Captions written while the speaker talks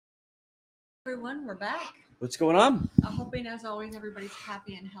Everyone, we're back. What's going on? Hoping, as always, everybody's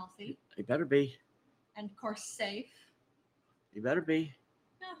happy and healthy, You better be. and of course safe. You better be.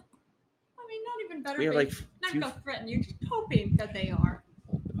 Yeah, I mean, not even better. We have be. like Not few go threaten you, just hoping that they are.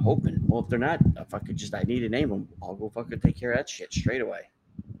 hoping. Well, if they're not, I need to name them. I'll go fucking take care of that shit straight away.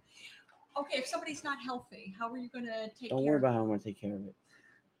 Okay, if somebody's not healthy, how are you gonna take Don't care? worry about how I'm gonna take care of it.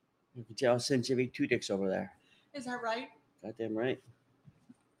 You can tell I'll send Jimmy two dicks over there. Is that right? Goddamn right.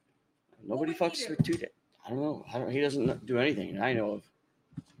 What Nobody would he fucks do? with two dicks. I don't know. He doesn't do anything that I know of.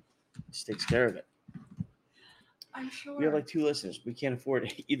 Just takes care of it. I'm sure. We have like two listeners. We can't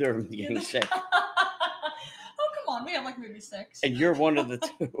afford either of them getting sick. Oh, come on, we have like maybe 6. And you're one of the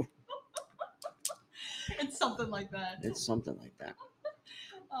two. It's something like that. It's something like that.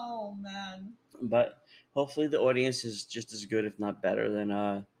 Oh man. But hopefully the audience is just as good, if not better, than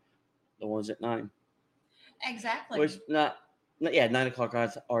the ones at 9. Exactly. Which 9 o'clock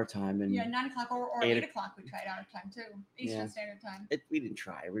our time, and Yeah, 9 o'clock or 8 8 o'clock. We tried our time too, Eastern Yeah. Standard Time. we didn't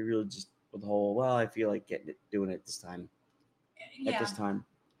try. We really just with the whole. Well, I feel like doing it this time Yeah. at this time,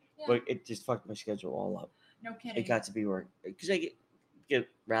 Yeah. but it just fucked my schedule all up. No kidding. It got to be work because I get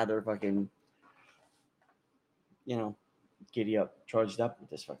rather fucking, giddy up, charged up with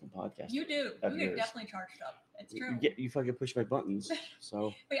this fucking podcast. You do. of You yours. get definitely charged up. It's true. You fucking push my buttons.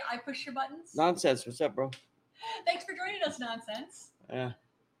 So Wait, I push your buttons? nonsense. What's up, bro? Thanks for joining us, Nonsense. Yeah.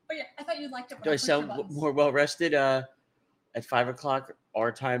 But yeah, I thought you liked it when Do I pushed your sound buttons. more well rested at 5 o'clock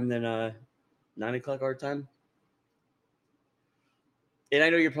our time than 9 o'clock our time? And I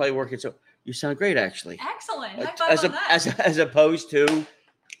know you're probably working, so you sound great actually. Excellent. High five on that. As opposed to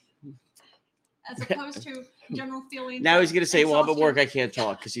As opposed to general feelings. now he's gonna say, "Well, I'm at work, I exhaustion. can't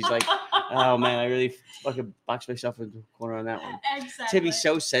talk," because he's like, "Oh man, I really fucking boxed myself into the corner on that one." Exactly. Timmy's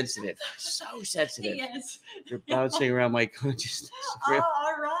so sensitive, so sensitive. He is. You're bouncing around my consciousness. Oh,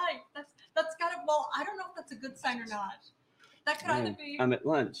 all right. That's got it. Well, I don't know if that's a good sign or not. That could either be. I'm at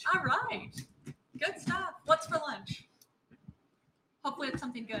lunch. All right. Good stuff. What's for lunch? Hopefully it's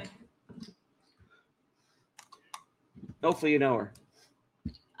something good. Hopefully you know her.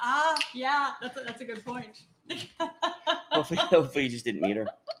 Yeah, that's a good point. Hopefully you just didn't meet her.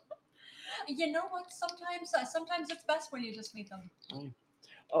 You know what? Sometimes it's best when you just meet them.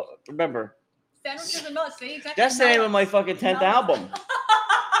 Oh, remember, Sandwiches and melons. See, exactly. that's the name of my fucking 10th Melons. album.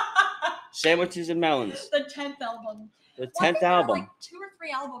 Sandwiches and Melons. The 10th album. The Well, I 10th think there are album. like 2 or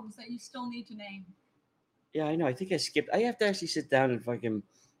 3 albums that you still need to name. Yeah, I know. I think I skipped. I have to actually sit down and fucking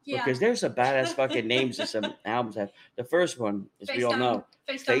Yeah. because there's some badass fucking names that some albums have. The first one, as we all know,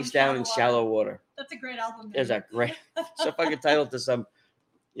 Face Down in Shallow Water. That's a great album. Is a great. It's a fucking title to some,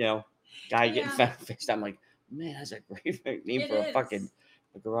 guy getting Yeah. face down. I'm like, man, that's a great name It for a is. fucking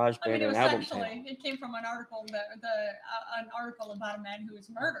garage I mean, band it or was an album actually title. it came from an article an article about a man who was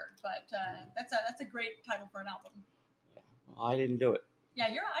murdered, but that's a great title for an album. I didn't do it Yeah,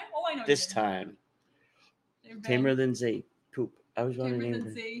 I know this you time. didn't. Tamer than Z. Poop. I was Tamer running than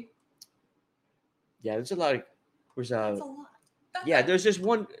in. Z. Yeah, there's a lot of. There's That's a lot. Yeah, there's this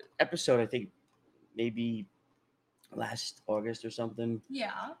one episode I think maybe last August or something.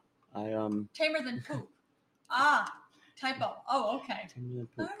 Yeah. I Tamer than poop. Typo. Oh, okay. Tamer than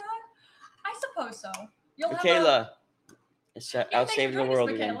All poop. right. I suppose so. You'll Michaela, it's have out saving the world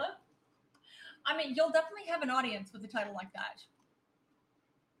again. Michaela. I mean, you'll definitely have an audience with a title like that.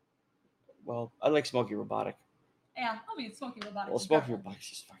 Well, I like Smokey Robotic. Yeah, I mean, Smokey Robotics. Well, is Smokey incredible. Robotic's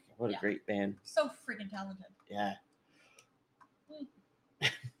just fucking what a Yeah. great band. So freaking talented. Yeah.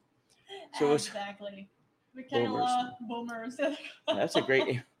 So it's- Exactly. Michaela Boomers. That's a great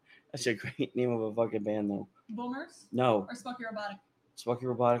name. That's a great name of a fucking band though. Boomers No, or Smokey Robotic. Smokey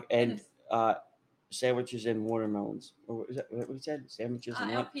Robotic and It is. sandwiches and watermelons. Or what was that? What he said? Sandwiches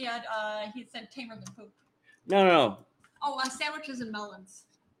and what? LP had he said tamer than poop. No. Oh, sandwiches and melons.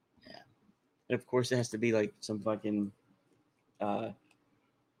 And of course, it has to be like some fucking,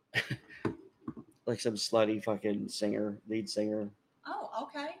 like some slutty fucking lead singer. Oh,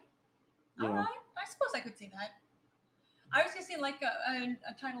 okay. You All know. right. I suppose I could see that. I was gonna say like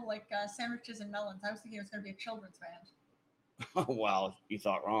a title like sandwiches and melons. I was thinking it was gonna be a children's band. Oh wow, you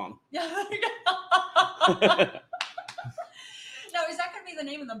thought wrong. Yeah. Well, Now, is that gonna be the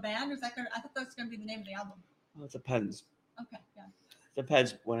name of the band, or is that gonna? I thought that was gonna be the name of the album. it depends. Okay, yeah.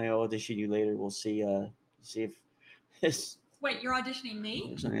 Depends. When I audition you later, we'll see. See if this. Wait, you're auditioning me?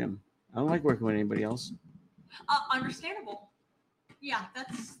 Yes, I am. I don't like working with anybody else. Understandable. Yeah,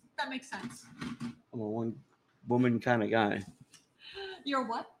 that makes sense. I'm a one woman kind of guy. You're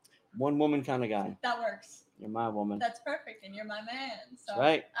what? One woman kind of guy. That works. You're my woman. That's perfect, and you're my man. So. That's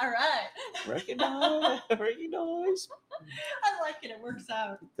right. All right. Recognize. I like it. It works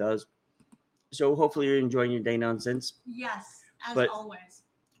out. It does. So hopefully you're enjoying your day nonsense. Yes, as But always.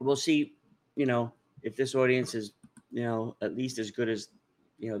 we'll see, if this audience is, at least as good as,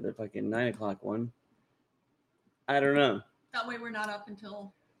 the fucking 9 o'clock one. I don't know. That way we're not up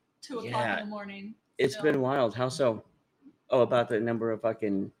until 2 o'clock Yeah. in the morning. It's still. been wild. How so? Oh, about the number of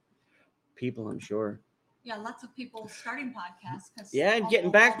fucking people, I'm sure. Yeah, lots of people starting podcasts. Yeah, and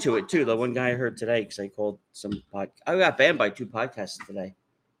getting back to it too. The one guy I heard today, because I called some I got banned by 2 podcasts today.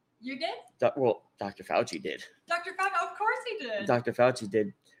 You did? Well, Dr. Fauci did. Dr. Fauci, of course he did. Dr. Fauci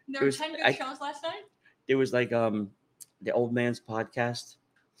did. There were 10 good shows last night? There was like the Old Man's Podcast.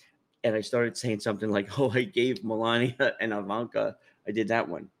 And I started saying something like, "Oh, I gave Melania and Ivanka." I did that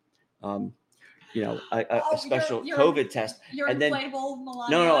one. A special COVID test. Your and then inflatable Melania.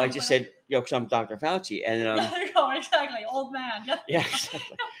 No, I just said, because I'm Dr. Fauci, and exactly, old man. Yeah,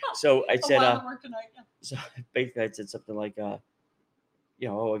 exactly. So I said, work tonight. Yeah. So basically, I said something like, I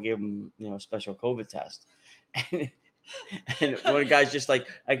gave him, a special COVID test, and one of the guys just like,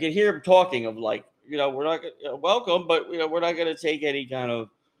 I could hear him talking of like, we're not welcome, but we're not going to take any kind of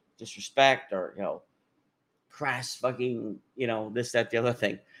disrespect or crass fucking this, that, the other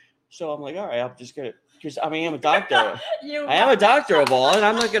thing. So I'm like, all right, I'm just gonna, because I mean I'm a doctor. I am a doctor of all, and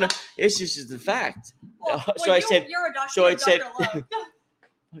I'm not gonna. It's just the fact. So I said. You're a doctor. So I said.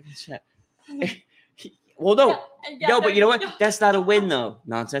 Well, no, but you know what? That's not a win, though.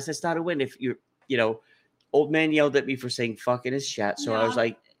 Nonsense. That's not a win. If you're, old man yelled at me for saying "fuck" in his chat, so I was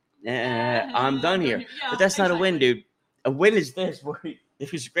like, I'm done here. But that's not a win, dude. A win is this. Where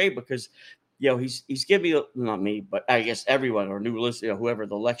it was great because, he's giving me, not me, but I guess everyone or new listener, whoever,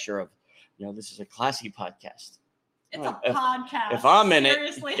 the lecture of, this is a classy podcast. It's a podcast. If I'm in it,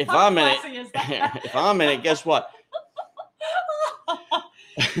 Seriously, if I'm in it, if I'm in it, guess what?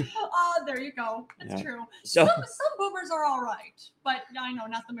 Oh, there you go. That's true. So some boomers are all right, but I know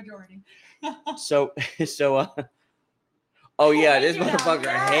not the majority. so oh yeah, this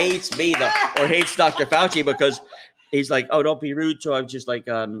motherfucker hates me though, or hates Dr. Fauci because he's like, oh, don't be rude. So I'm just like,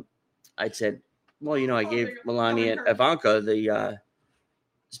 I said, well, I gave Melania and Ivanka the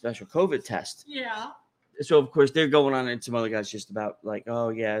special COVID test. Yeah. So of course they're going on, and some other guys just about like, oh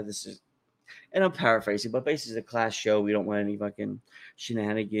yeah, this is, and I'm paraphrasing, but basically it's a class show. We don't want any fucking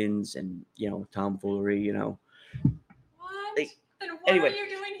shenanigans and tomfoolery. What? Then what anyway, are you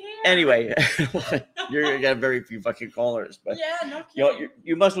doing here? Anyway, you're gonna get very few fucking callers, but yeah, no kidding.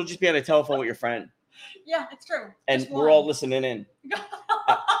 You must well just be on a telephone with your friend. Yeah, it's true. And we're all listening in.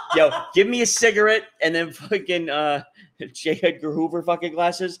 Give me a cigarette and then fucking J. Edgar Hoover fucking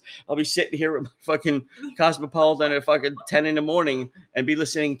glasses. I'll be sitting here with my fucking Cosmopolitan at fucking 10 in the morning and be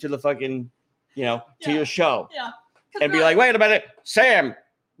listening to the fucking, to your show. Yeah. And be like, wait a minute, Sam,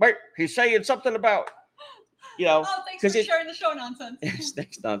 wait, he's saying something about, Oh, thanks for sharing the show nonsense.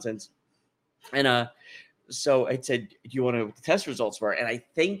 Thanks, nonsense. And so I said, do you want to know what the test results were? And I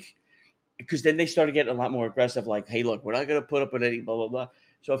think, because then they started getting a lot more aggressive, like, hey, look, we're not going to put up with any blah, blah, blah.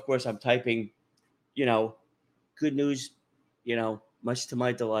 So, of course, I'm typing, good news, much to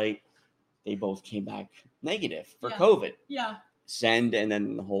my delight, they both came back negative for COVID. Yeah. Send, and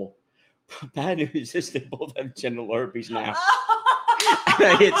then the whole bad news is they both have genital herpes now. And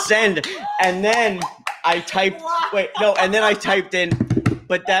I hit send, and then I typed, and then I typed in,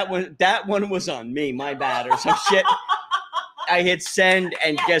 but that one was on me, my bad, or some shit. I hit send,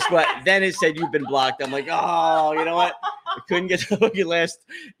 and guess what? Then it said you've been blocked. I'm like, oh, you know what? I couldn't get to the last,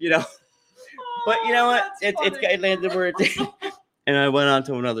 But you know what? It landed where it did. And I went on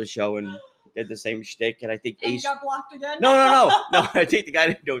to another show and did the same shtick. And I think Ace got blocked again. No. I think the guy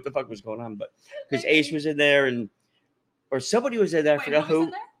didn't know what the fuck was going on, but because Ace was in there or somebody was in there. I forgot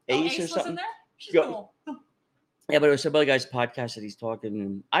who. Ace or something. She's cool. Yeah, but it was some other guy's podcast that he's talking,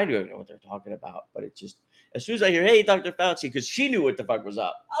 and I don't know what they're talking about, but it just, as soon as I hear, hey, Dr. Fauci, because she knew what the fuck was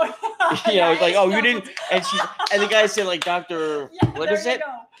up. Oh, it's like, oh, you didn't, and the guy said, like, Dr. What is it?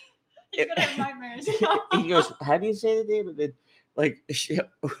 He's gonna have nightmares. He goes, how do you say the name? And then, like,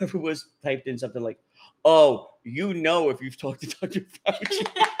 whoever was typed in something like, oh, if you've talked to Dr. Fauci.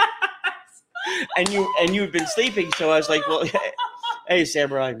 Yes. and you've been sleeping, so I was like, well, hey,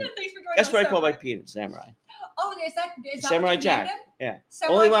 Samurai. That's what I call my peanut, Samurai. Oh, is that Samurai Jack? Yeah.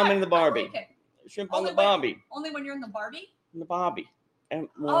 Samurai only when Jack. I'm in the Barbie. Okay. Shrimp on the Barbie. Only when you're in the Barbie? In the Barbie. And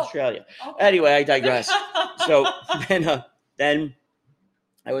Australia. Okay. Anyway, I digress. So then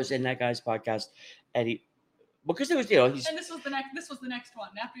I was in that guy's podcast, and because it was, he's. And this was the next one.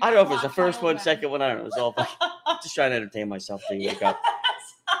 I don't know if it was the first one, second one. I don't know. It was all just trying to entertain myself till you wake up.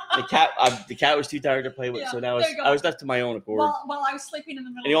 The cat was too tired to play with, Yeah, so now there you go. I was left to my own accord. While I was sleeping in the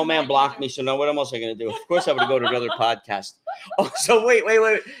middle And the of old the man night, blocked you me, so now what else am I gonna do? Of course, I'm gonna go to another podcast. Oh, so wait.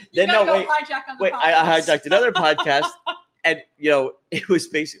 You Then gotta no, go wait. hijack on the Wait, I podcast. hijacked another podcast, and it was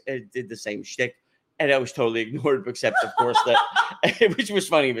basically it did the same shtick, and I was totally ignored, except of course that, which was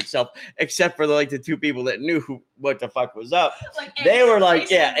funny of itself, except for the two people that knew what the fuck was up. Like They Ace- were like,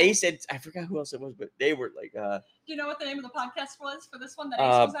 Ace yeah, and- Ace and I forgot who else it was, but they were like, Do you know what the name of the podcast was for this one that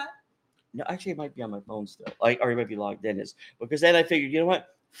Ace was at? no, actually, it might be on my phone still, or it might be logged in. Because then I figured, you know what,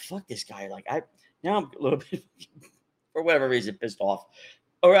 fuck this guy. Now I'm a little bit, for whatever reason, pissed off.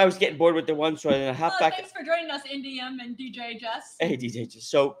 Or I was getting bored with the one, so I hopped back. Thanks for joining us, NDM and DJ Jess. Hey, DJ.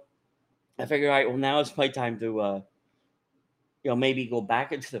 So I figured, all right, well, now it's my time to, maybe go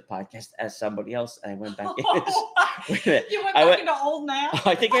back into the podcast as somebody else. And I went back in as, wait a minute. You went I back went- into old man.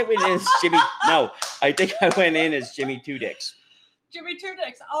 I think I went in as Jimmy. No, I think I went in as Jimmy Two Dicks. Jimmy Two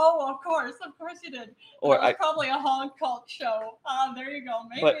Dicks. Oh, of course you did. Or That was probably a hog cult show. There you go.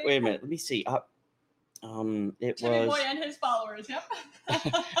 Maybe. but wait a minute. Let me see. It Timmy was Boy and his followers. Yep.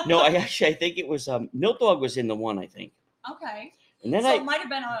 no. I think it was Milk Dog was in the one. I think, Okay. and then So it might have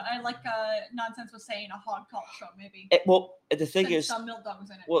been Nonsense was saying a hog cult show, maybe. the thing Since is, Milk Dog was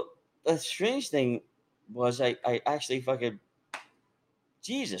in it. well, the strange thing was I actually fucking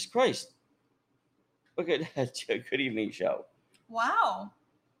Jesus Christ. Look at that Good Evening Show. Wow.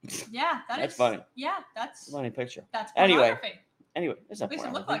 Yeah, That's funny. Yeah, that's Funny picture. Anyway, Anyway. Anyway, that's not at least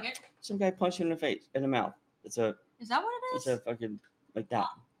it looked pornography. like it. Some guy punched him in the face, in the mouth. Is that what it It's is? a fucking like that.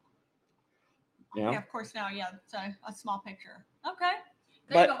 You know? Yeah, of course. Now, yeah, it's a small picture. Okay.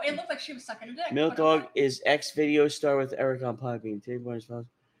 There But- you go. It looked like she was sucking a dick. Milk but okay. Dog is ex video star with Eric on Podbean. Today Boy's Files.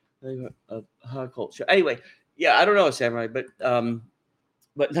 A hot culture. Anyway, yeah, I don't know, Samurai, but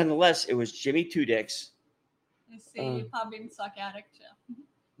nonetheless, it was Jimmy Two Dicks. Let's see, Podbean suck addict.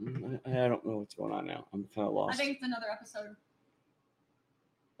 Yeah. I don't know what's going on now. I'm kind of lost. I think it's another episode.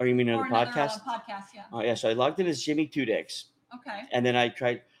 Oh, you mean Or another another podcast? podcast, yeah. Oh yeah, so I logged in as Jimmy Two Dicks, Okay. and then I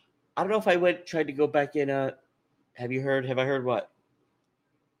tried. I don't know if I tried to go back in. Have I heard what?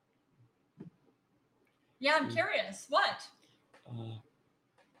 Yeah, I'm curious. What? Let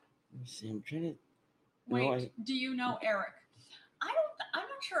me see. I'm trying to. Wait, No, do you know Eric? I'm not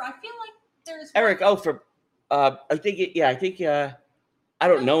sure. I feel like there's Eric. one- Oh, for. I think. I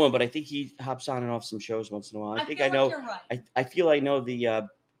don't know him, but I think he hops on and off some shows once in a while. I think feel I know. Like you're right. I feel I know the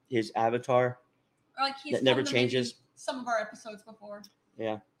his avatar. Or like he's that never come to maybe changes. some of our episodes before.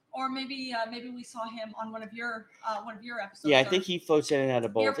 Yeah. Or maybe we saw him on one of your episodes. Yeah, I or- think he floats in and out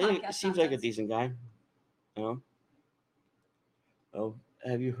of both. Your It podcast seems like a nonsense. decent guy. You know. Oh,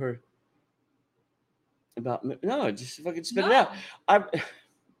 have you heard about? No, just fucking spit it No. out. I'm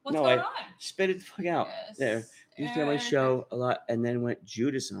What's no, going I- on? spit it the fuck out. Yes. There. Used to be on my Eric- show a lot, and then went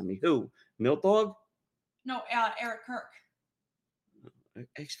Judas on me. Who? Milk Dog? No, Eric Kirk.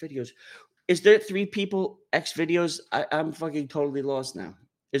 X videos. Is there 3 people? X videos? I'm fucking totally lost now.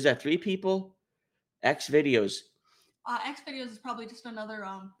 Is that 3 people? X videos. X videos is probably just another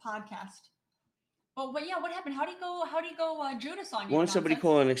podcast. But yeah, what happened? How do you go Judas on you? Why don't somebody Nonsense?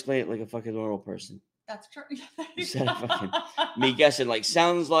 call and explain it like a fucking normal person? That's true. Instead of fucking me guessing like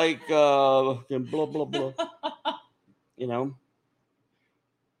sounds like blah blah blah. You know?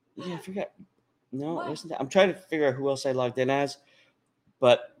 Yeah, I forgot. No, What? it wasn't that. I'm trying to figure out who else I logged in as,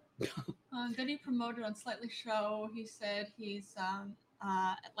 but Then he promoted on Slightly Show. He said he's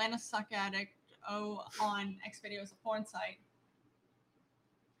Atlanta Suck Addict. On X Videos, a porn site.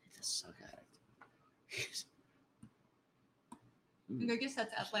 the suck addict. I guess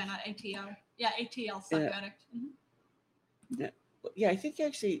that's Atlanta ATL. Yeah, ATL Suck Yeah. Addict. Mhm. Yeah, I think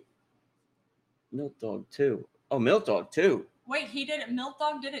actually Milk Dog too. Oh, Milk Dog too. Wait, he did it. Milk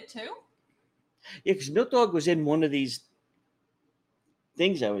Dog did it too. Yeah, because Milk Dog was in one of these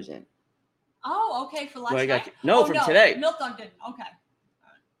things I was in. Oh, okay. For last Where I got- night. no, Oh, from today. Milk Dog didn't. Okay.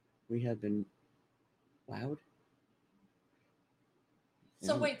 We have been loud.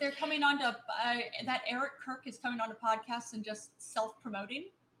 So Yeah. wait, they're coming on to that Eric Kirk is coming on to podcasts and just self-promoting.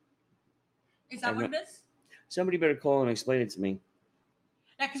 Is that I'm what it is? Somebody better call and explain it to me.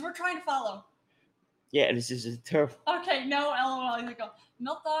 Yeah, because we're trying to follow. Yeah, this is a terrible. Okay, no, LOL. Here we go.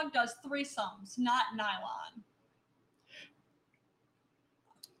 Milk Dog does threesomes, not nylon.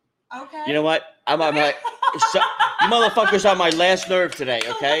 Okay. You know what? I'm on my. You motherfuckers on my last nerve today.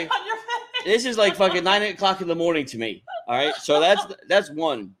 Okay, On your face. this is like fucking 9 o'clock in the morning to me. All right, so that's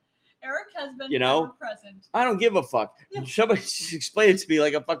one. Eric has been You know? ever present. I don't give a fuck. Yeah. Somebody just explain it to me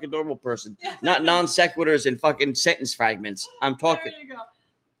like a fucking normal person, Yeah. not non sequiturs and fucking sentence fragments. I'm talking. There you go.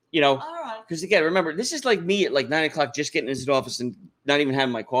 You know, All right. because again, remember, this is like me at like 9 o'clock just getting into the office and not even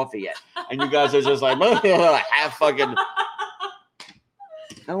having my coffee yet. And you guys are just like, half fucking.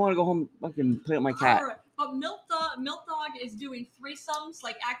 I want to go home, fucking play with my cat. All right. But Milk Dog is doing threesomes,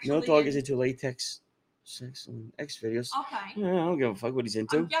 like actually. Milk Dog is into latex sex and X videos. Okay. Yeah, I don't give a fuck what he's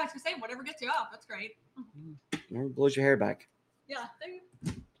into. Yeah, I was gonna say whatever gets you off. That's great. Whatever blows your hair back. Yeah,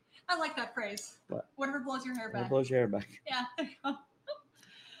 I like that phrase. What? Whatever blows your hair back. Whatever blows your hair back. Yeah.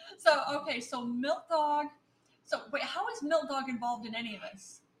 So okay, so Milk Dog. So wait, how is Milk Dog involved in any of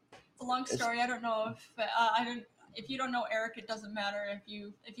this? It's a long story. I don't know if If you don't know Eric, it doesn't matter. If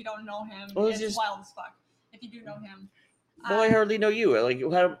you don't know him, Well, it's just, wild as fuck. If you do know him. Well, I hardly know you. Like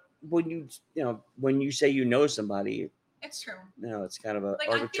when you say you know somebody, it's true. It's kind of a Like,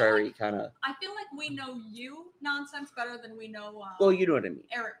 arbitrary kind of. I feel like we know you nonsense better than we know. Well, you know what I mean.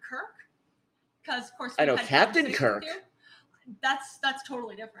 Eric Kirk, because of course I know Captain Kirk. That's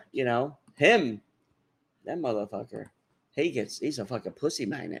totally different. You know him, that motherfucker. He's a fucking pussy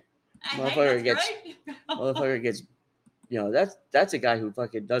magnet. Motherfucker gets. That's a guy who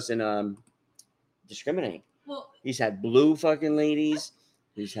fucking doesn't discriminate. Well, he's had blue fucking ladies.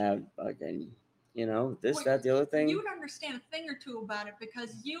 He's had fucking, that, the other thing. You would understand a thing or two about it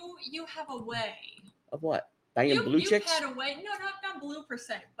because you have a way. Of what? Banging blue chicks? You've had a way. No, not blue per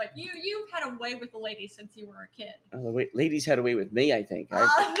se, but you've had a way with the ladies since you were a kid. Ladies had a way with me, I think.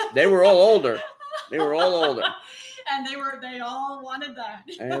 They were all older. And they all wanted that.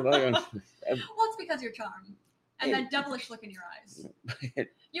 Well, it's because you're charming. And that devilish look in your eyes.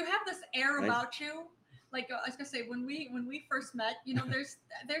 You have this air about you. Like I was gonna say, when we first met, there's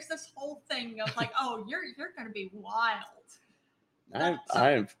this whole thing of like, oh, you're gonna be wild. I'm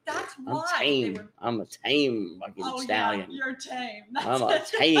tame. I'm a tame fucking stallion. Yeah, you're tame. I'm a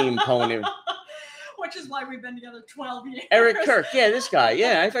tame pony. Which is why we've been together 12 years. Eric Kirk, yeah, this guy,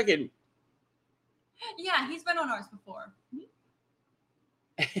 yeah, I fucking. Yeah, he's been on ours before.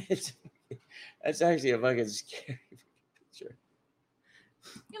 That's actually a fucking scary picture.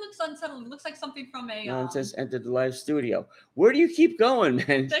 He looks unsettled. He looks like something from a. It says entered the live studio. Where do you keep going,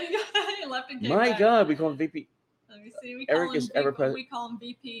 man? He left and came My back. God, we call him VP. Let me see. We call him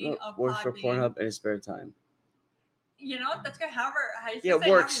VP of works for Podbean. Pornhub in his spare time. That's good. However,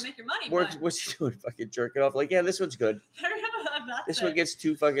 works. How you make your money. What's he doing? Fucking jerking off? Like, yeah, this one's good. One gets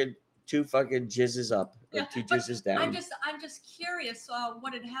two fucking jizzes up, or two jizzes down. I'm just curious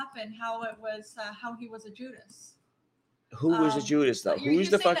what had happened. How it was. How he was a Judas. Who was the Judas though? Who's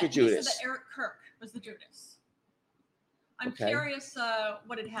the fucking Judas? You said that Eric Kirk was the Judas. I'm curious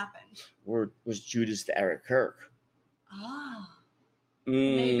what had happened. Or was Judas the Eric Kirk? Ah.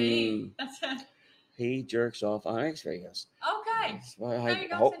 Maybe. That's it. He jerks off on X videos. Okay. I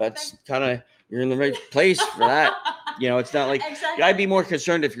hope that's kind of, you're in the right place for that. It's not like, exactly. I'd be more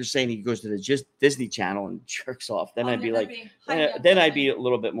concerned if you're saying he goes to the Disney Channel and jerks off. Then I'd be like, then I'd be a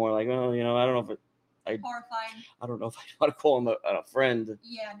little bit more like, oh, I don't know if horrifying. I don't know if I want to call him a friend.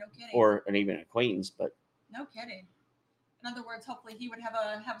 Yeah, no kidding. Or even an acquaintance, but. No kidding. In other words, hopefully he would have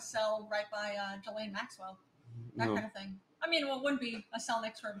a cell right by Ghislaine Maxwell. That kind of thing. I mean, it wouldn't be a cell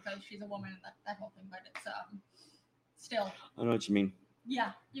next to her because she's a woman and that whole thing, but it's still. I know what you mean.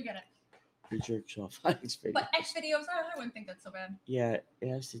 Yeah, you get it. He jerks off on X videos. But X videos, I wouldn't think that's so bad. Yeah, it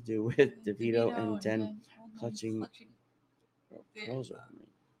has to do with DeVito and then clutching pearls over me.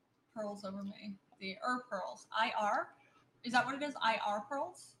 Pearls over me. The pearls. IR? Is that what it is? IR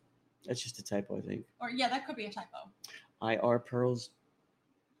pearls? That's just a typo, I think. Or yeah, that could be a typo. IR pearls?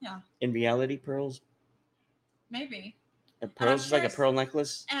 Yeah. In reality pearls? Maybe. And pearls is like a pearl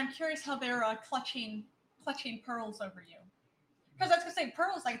necklace? And I'm curious how they're clutching pearls over you. Because I was gonna say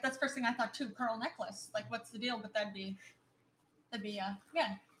pearls, like that's the first thing I thought too, pearl necklace. Like what's the deal? But that'd be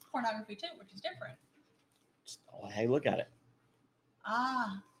pornography too, which is different. Oh, hey, look at it.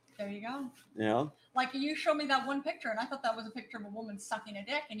 Ah, there you go. Like you showed me that one picture, and I thought that was a picture of a woman sucking a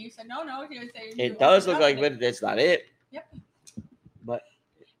dick, and you said no. It does look like, but that's not it. Yep. But.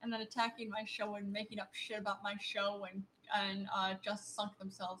 And then attacking my show and making up shit about my show and just sunk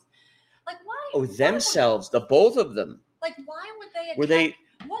themselves. Like why? Oh, themselves, the both of them. Like why would they attack? Were they?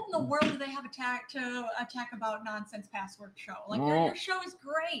 What in the world do they have to attack about nonsense password show? Like your show is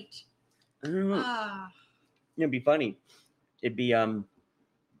great. I don't know. It'd be funny. It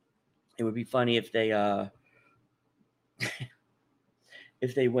would be funny if they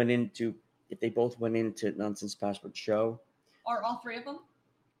if they both went into Nonsense Password show. Or all three of them.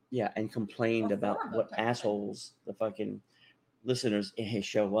 Yeah, and complained about what assholes the fucking listeners in his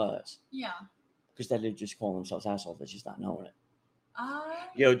show was. Yeah. Because they didn't just call themselves assholes, they're just not knowing it.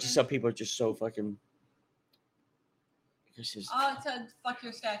 Just some people are just so fucking. This is. To fuck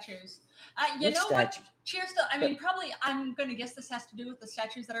your statues. You What know statues? what? Cheers to. I mean, probably. I'm gonna guess this has to do with the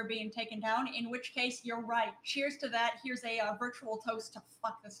statues that are being taken down. In which case, you're right. Cheers to that. Here's a virtual toast to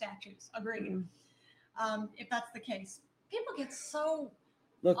fuck the statues. Agreed. If that's the case, people get so.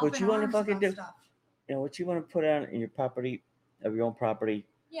 Look, what you want to fucking do? Stuff. You know what you want to put on in your property, of your own property.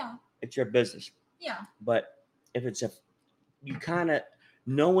 Yeah. It's your business. Yeah. But if it's you kind of,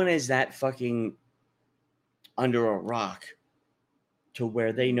 no one is that fucking under a rock to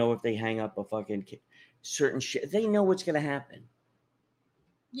where they know if they hang up a fucking certain shit, they know what's going to happen.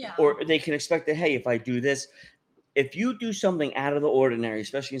 Yeah. Or they can expect that, hey, if I do this, if you do something out of the ordinary,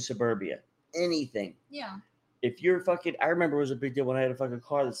 especially in suburbia, anything. Yeah. If you're fucking, I remember it was a big deal when I had a fucking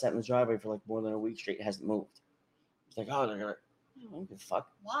car that sat in the driveway for like more than a week straight. It hasn't moved. It's like, oh, they're going to, I don't give a fuck.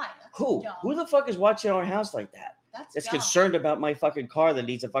 Why? That's Who? dumb. Who the fuck is watching our house like that? That's dumb. concerned about my fucking car that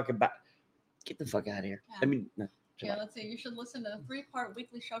needs a fucking back. Get the fuck out of here. Yeah. I mean, no. Yeah, let's see. You should listen to the 3-part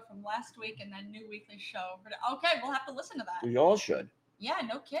weekly show from last week and then new weekly show. Okay, we'll have to listen to that. We all should. Yeah,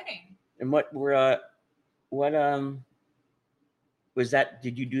 no kidding. And what was that?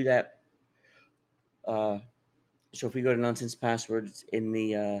 Did you do that? So if we go to Nonsense Passwords in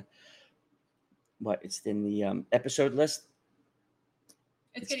the it's in the episode list.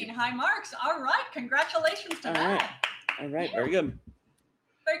 It's getting high marks. All right, congratulations to that. All right, Yeah. very good.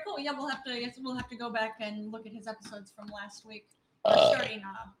 Very cool. Yeah, we'll have to go back and look at his episodes from last week. Starting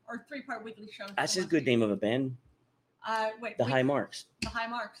our 3-part weekly show. That's a good name of a band. Wait. The High Marks. The High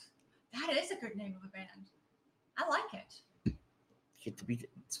Marks. That is a good name of a band. I like it. Get to be.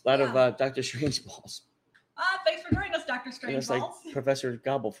 It's a lot of Dr. Strange balls. Thanks for joining us, Dr. Strange It's Balls. like Professor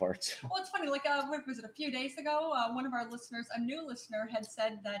Gobblefarts. Well, it's funny. Like, what was it? A few days ago, one of our listeners, a new listener, had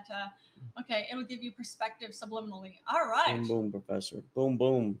said that, okay, it'll give you perspective subliminally. All right. Boom, boom, Professor. Boom,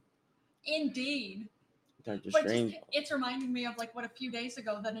 boom. Indeed. Dr. But Strange. it's reminding me of like what a few days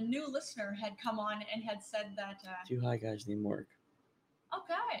ago that a new listener had come on and had said that. 2 high guys need work.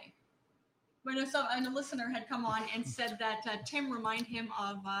 Okay. But a listener had come on and said that Tim reminded him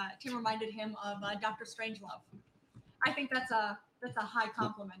of Dr. Strangelove. I think that's a high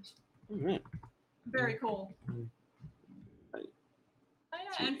compliment. Right. Very cool. Right. Oh,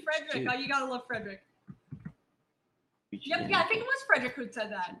 yeah. And Frederick, you gotta love Frederick. Yeah, I think it was Frederick who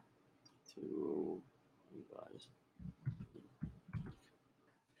said that. 2 guys.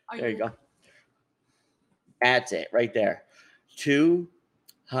 There you go. That's it, right there. 2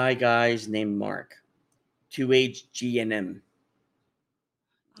 high guys named Mark. 2HGNM.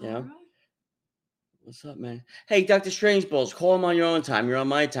 Yeah. Right. What's up, man? Hey, Dr. Strangeballs, call him on your own time. You're on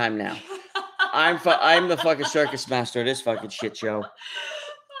my time now. I'm the fucking circus master of this fucking shit show.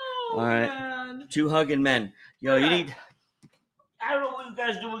 Oh, all right. Man. 2 hugging men. Yo, you need. I don't know what you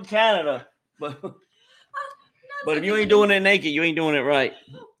guys do in Canada, but if you ain't doing it naked, you ain't doing it right.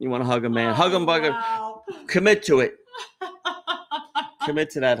 You want to hug a man. Hug him, bugger. Wow. Commit to it.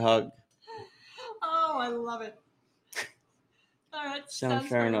 Commit to that hug. Oh, I love it. All right. Sounds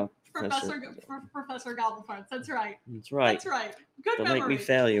fair enough. Professor Gobblefarts. That's right. That's right. That's right. Good Don't memory. make me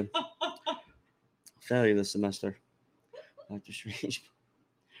fail you. Fail you this semester. Dr. Strange.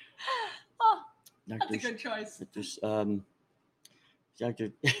 Oh, Dr. that's a good choice.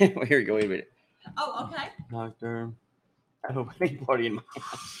 Dr. Here we go. Wait a minute. Oh, okay. Doctor. I have a wedding party in my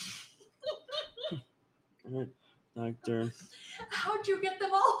house. Doctor. How'd you get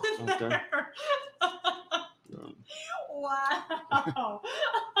them all in there? Wow.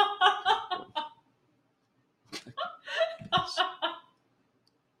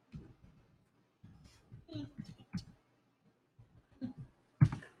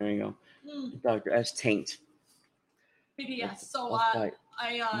 There you go. Dr. S. Taint. BDS. So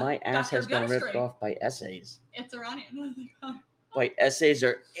my ass Dr. has been ripped Gutterstring. off by essays. It's around it. By essays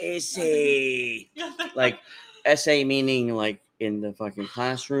or essay. Like essay meaning like in the fucking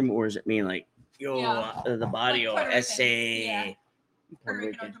classroom, or does it mean like the body Like or Puerto Rican. essay? Yeah. Puerto Puerto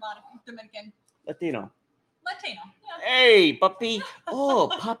Rican Rican. or Dominican. Latino. Yeah. Hey, puppy. Oh,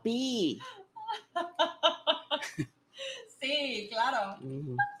 puppy. Sí, claro.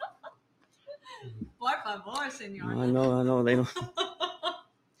 Mhm. Por favor, señor. I know. They don't.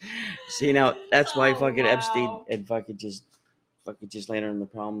 See, now that's why fucking Epstein wow. and fucking just land in the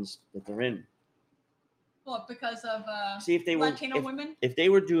problems that they're in. Well, because of See, if they were Latino women? if they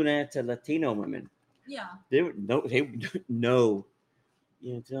were doing that to Latino women, Yeah. they would no.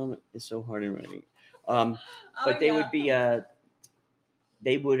 Yeah, tell them it's so hard in writing. But they would be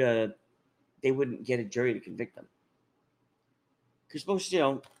they wouldn't get a jury to convict them. Because most,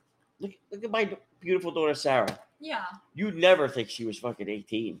 look at my beautiful daughter Sarah. Yeah. You'd never think she was fucking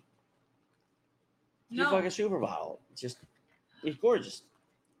 18. She's No. fucking supermodel. It's just She's gorgeous.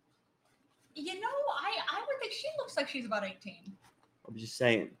 You know, I would think she looks like she's about 18. I'm just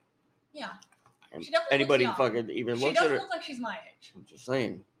saying. Yeah. She Anybody looks young. fucking even She looks at doesn't her. look like she's my age. I'm just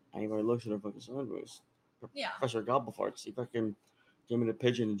saying. Anybody looks at her fucking sideways. Yeah. Professor Gobblefarts. He fucking Jimmy the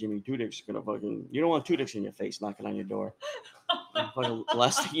Pigeon and Jimmy Two Dicks gonna fucking. You don't want Two Dicks in your face knocking on your door. Fucking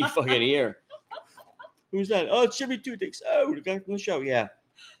last thing you fucking hear. Who's that? Oh, it's Jimmy Two Dicks. Oh, the guy from the show. Yeah.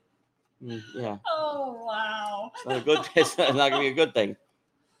 Yeah. Oh wow. It's not a good. It's not gonna be a good thing.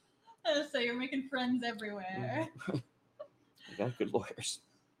 So you're making friends everywhere. I got good lawyers.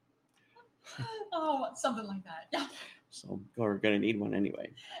 Oh, something like that. So we're gonna need one anyway.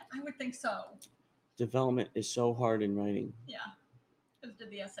 I would think so. Development is so hard in writing. Yeah. Just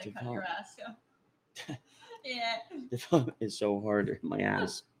did the essay cut your ass. Yeah. Yeah. Development is so hard in my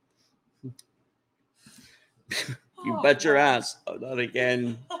ass. You bet your ass. Oh, not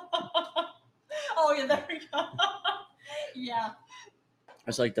again. Oh yeah, there we go. Yeah.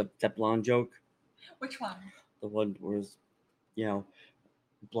 It's like that blonde joke. Which one? The one where,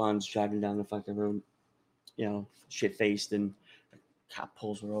 blonde's driving down the fucking road, shit faced, and the cop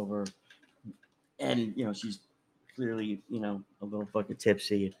pulls her over, and she's clearly a little fucking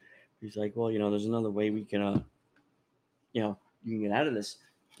tipsy. He's like, well, there's another way we can you can get out of this.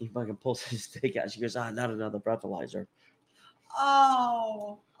 He fucking pulls his dick out. She goes, not another breathalyzer.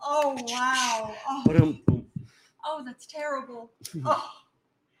 Oh wow. Oh, that's terrible. Oh,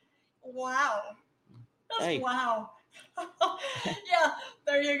 wow. That's wow. Yeah,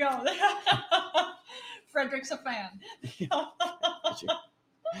 there you go. Frederick's a fan.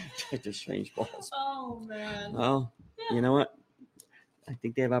 Just strange balls. Oh man. Well, yeah. You know what? I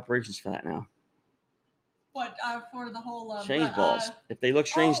think they have operations for that now. What for the whole strange balls? If they look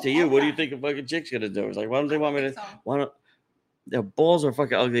strange to you, what do you think a fucking chick's gonna do? It's like, why don't they want me to? Why don't their balls are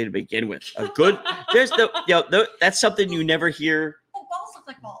fucking ugly to begin with? A good that's something you never hear. Oh, balls look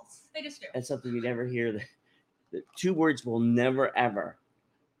like balls. They just do. That's something you never hear. The two words will never ever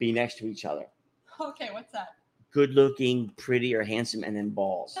be next to each other. Okay, what's that? Good looking, pretty, or handsome, and then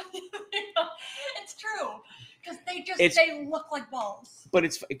balls. It's true because they look like balls. But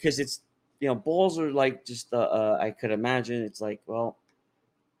it's because it's balls are like just I could imagine it's like, well,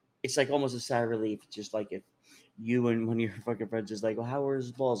 it's like almost a sigh of relief. Just like if you and one of your fucking friends is like, well, how are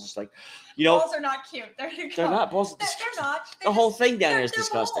his balls? It's like, balls are not cute. There you go. They're not balls. They're not. The whole thing down there is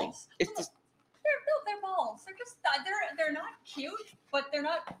disgusting. Balls. It's just. They're balls. They're just they're not cute, but they're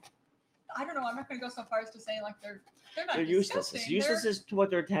not. I don't know. I'm not going to go so far as to say like they're not. They're useless. It's useless as to what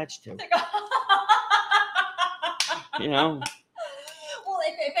they're attached to. Well,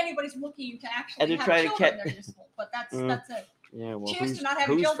 if anybody's looking to actually have children, they're useful. But that's it. Yeah. Well, cheers to not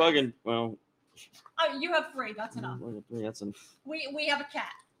having children. Fucking well. You have 3. That's enough. That's enough. We have a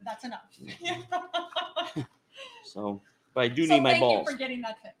cat. That's enough. So. But I do need my balls. Thank you for getting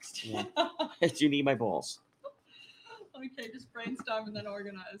that fixed. Yeah. I do need my balls. Okay, just brainstorm and then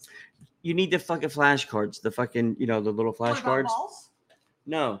organize. You need the fucking flashcards. The fucking, the little flashcards. Balls?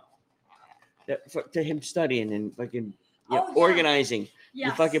 No. To him studying and fucking yeah. organizing. Yes.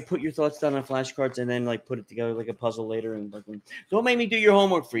 You fucking put your thoughts down on flashcards and then like put it together like a puzzle later and fucking don't make me do your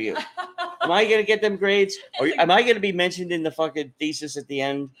homework for you. Am I gonna get them grades? Or am I gonna be mentioned in the fucking thesis at the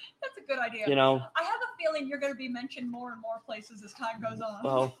end? That's a good idea. I have a feeling you're gonna be mentioned more and more places as time goes on.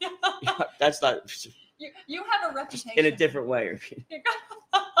 Well, that's not. You have a reputation in a different way.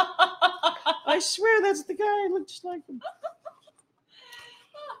 I swear that's the guy. I look just like him.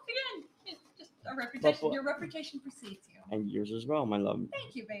 Again, it's just a reputation. Your reputation precedes you. And yours as well, my love.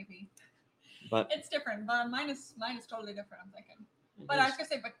 Thank you, baby. But it's different. But mine is totally different. I'm thinking. But I was gonna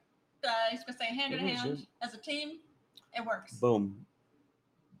say, hand in hand as a team, it works. Boom.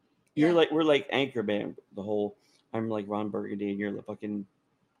 We're like Anchorman. The whole. I'm like Ron Burgundy, and you're the fucking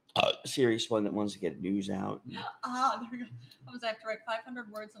serious one that wants to get news out. There we go. I have to write 500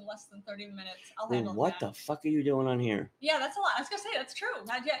 words in less than 30 minutes. I'll handle what the fuck are you doing on here? Yeah, that's a lot. I was gonna say that's true.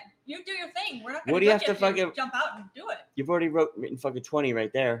 Not yet. You do your thing. We're not gonna. What do you have to fucking jump out and do it? You've already written fucking 20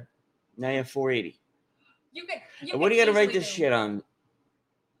 right there. Now you have 480. What are you gonna write this shit on?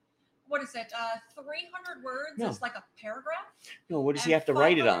 What is it? 300 words is like a paragraph. No, what does he have to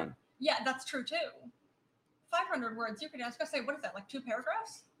write it on? Yeah, that's true too. 500 words. I was gonna say, what is that? Like 2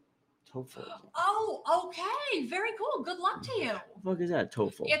 paragraphs? TOEFL. Oh, okay. Very cool. Good luck to you. What the fuck is that,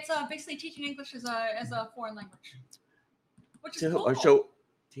 TOEFL? It's basically teaching English as a foreign language, which is cool. So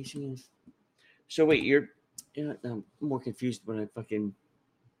teaching is. So wait, I'm more confused when I fucking.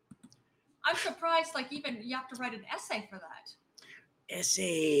 I'm surprised. Like even you have to write an essay for that.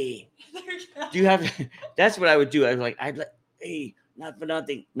 Essay. Do you have? That's what I would do. I'd like. Hey, not for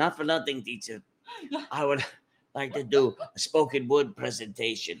nothing, teacher. I would. like to do a spoken word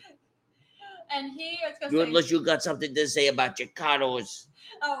presentation. And he was going to say... Unless you got something to say about Chicanos.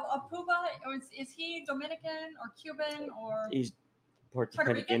 Oh, Puba, is he Dominican or Cuban or... He's Puerto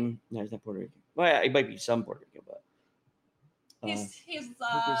Rican? No, he's not Puerto Rican. Well, he might be some Puerto Rican, but... He's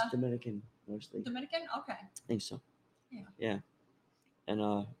Dominican, mostly. Dominican? Okay. I think so. Yeah. Yeah.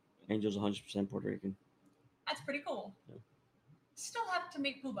 And Angel's 100% Puerto Rican. That's pretty cool. Yeah. Still have to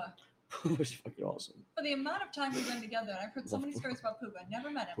meet Puba. Puba's fucking awesome. For the amount of time we've been together, I've heard so many stories about Puba. Never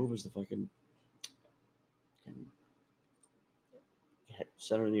met him. Puba's the fucking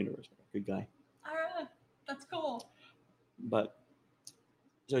center of the universe. Good guy. All right. That's cool. But,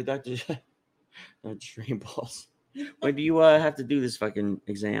 so Dr. Strain Balls, when do you have to do this fucking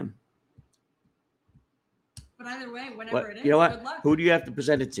exam? But either way, whenever it is, you know what? Good luck. Who do you have to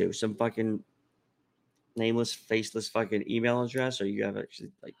present it to? Some fucking nameless, faceless fucking email address, or you have actually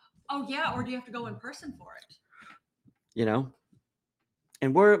like? Oh yeah, or do you have to go in person for it? You know.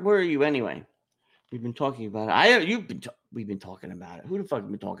 And where are you anyway? We've been talking about it. We've been talking about it. Who the fuck have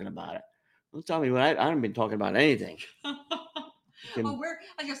been talking about it? Don't tell me what I haven't been talking about anything. I was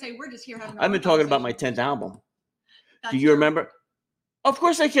gonna say we're just here having. I've been talking about my 10th album. That's Do you remember? Of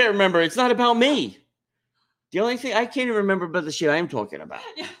course I can't remember. It's not about me. The only thing I can't even remember about the shit I'm talking about.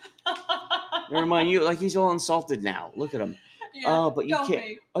 Yeah. Never mind you. Like he's all insulted now. Look at him. Yeah. Oh, but you Don't can't.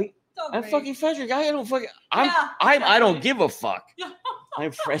 be. Oh, Don't I'm be. fucking Frederick. I don't fucking. Yeah, I don't exactly. give a fuck. Yeah.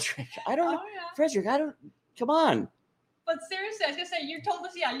 I'm Frederick. I don't. Oh yeah. Frederick. I don't. Come on. But seriously, I was gonna say you told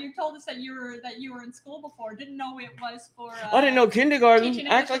us that you were in school before. Didn't know it was for. I didn't know kindergarten. teaching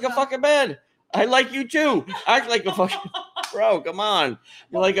Act English like a as fucking man. I like you too. Act like a fucking bro. Come on.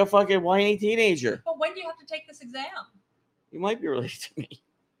 You're like a fucking whiny teenager. But when do you have to take this exam? You might be related to me.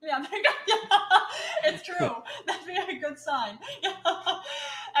 Yeah, there you go. It's true. That'd be a good sign.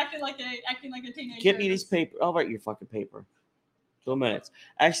 acting like a teenager. Give me this paper. I'll write your fucking paper. 2 minutes.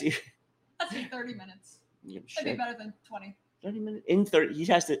 Actually. That's in 30 minutes. Yeah, That'd be better than 20. 30 minutes. In 30. He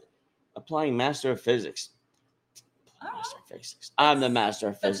has to applying Master of Physics. Oh. Master of Physics. I'm the Master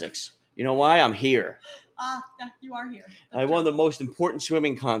of Physics. You know why? I'm here. Yeah, you are here. I won the most important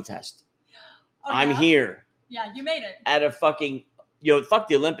swimming contest. Oh, I'm yeah? here. Yeah, you made it. Out of fucking, fuck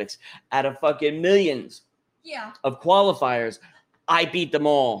the Olympics. Out of fucking millions Yeah. of qualifiers, I beat them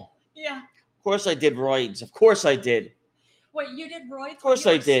all. Yeah. Of course I did roids. Of course I did. Wait, you did roids? Of course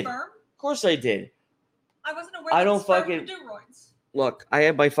I did. Sperm? Of course I did. I wasn't aware I that don't sperm fucking- could do roids. Look, I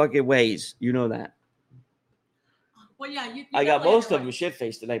have my fucking ways. You know that. Well, yeah, you I got definitely most had of them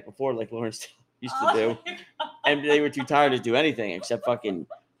shit-faced the night before, like Lawrence used roids. to do. And they were too tired to do anything except fucking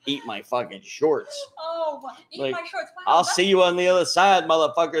eat my fucking shorts. Oh, well, eat Like, my shorts. Wow, I'll that's- see you on the other side,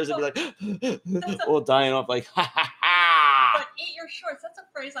 motherfuckers. And be like, all dying off like, ha ha ha. But eat your shorts. That's a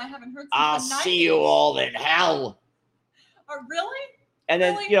phrase I haven't heard since I'll the 90s. see you all in hell. Oh, really? And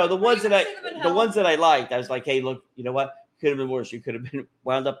then, Really? the Were ones you that gonna see them in the hell? ones that I liked, I was like, hey, look, you know what? Could have been worse. You could have been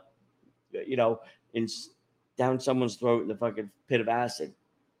wound up, down someone's throat in the fucking pit of acid.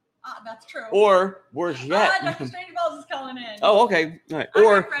 That's true. Or worse yet. Dr. Strange Balls is calling in. Oh, okay. All right.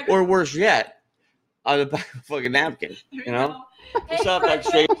 All right, Frederick. Or worse yet, on the back of a fucking napkin. There You know? go. What's Hey, up, Dr.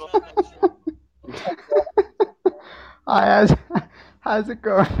 Frederick. Hi, how's it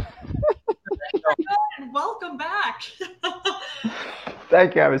going? And welcome back.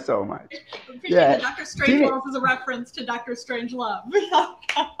 Thank you ever so much. Appreciate Yeah. that Dr. Strange Balls is a reference to Dr. Strange Love.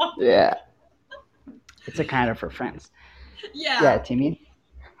 Yeah. It's a kind of for friends. Yeah, Timmy.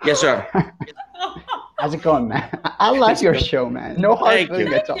 Yes, sir. How's it going, man? I like your show, man. No hard Thank you.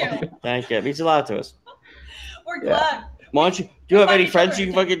 feelings at all. Thank you. Thank you. It means a lot to us. We're Yeah. glad. Why don't you? Do you have Find any each friends other.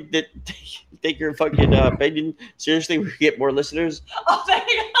 you can fucking take your fucking opinion seriously? We get more listeners. Oh, there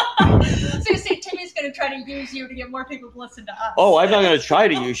you go. So you see, Timmy's going to try to use you to get more people to listen to us. Oh, I'm not going to try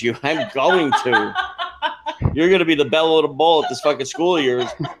to use you. I'm going to. You're going to be the belle of the ball at this fucking school of yours.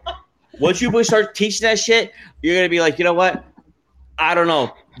 Once you start teaching that shit, you're going to be like, you know what? I don't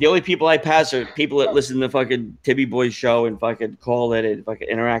know. The only people I pass are people that listen to fucking Timmy Boy's show and fucking call it and fucking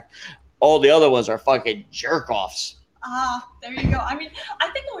interact. All the other ones are fucking jerk-offs. There you go. I mean, I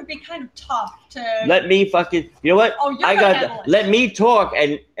think it would be kind of tough to. Let me fucking, you know what? Oh, you're I gonna got. handle it. Let me talk,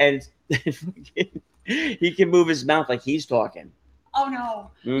 and he can move his mouth like he's talking. Oh no.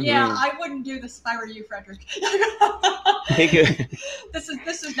 Mhm. Yeah, I wouldn't do this if I were you, Frederick. He could- This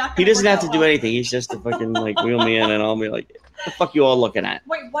is not. he gonna doesn't work have out to do well. anything. He's just to fucking like wheel me in, and I'll be like, "What the fuck you all looking at?"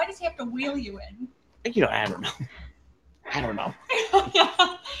 Wait, why does he have to wheel you in? You know, I don't know.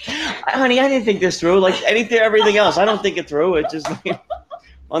 Honey, I didn't think this through. Like everything else, I don't think it through. It's just like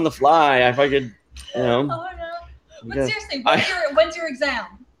on the fly. I fucking, Oh no. But Yeah. seriously, I- when's your exam?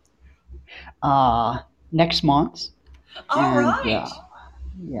 next month. All right.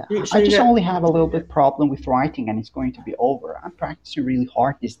 Yeah, I just only have a little bit problem with writing, and it's going to be over. I'm practicing really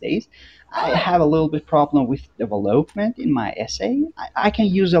hard these days. I have a little bit problem with development in my essay. I can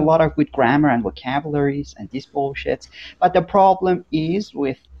use a lot of good grammar and vocabularies and these bullshits, but the problem is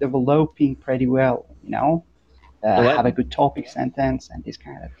with developing pretty well, have a good topic sentence and these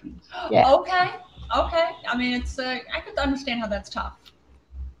kind of things. Yeah. Okay. I mean, it's I could understand how that's tough,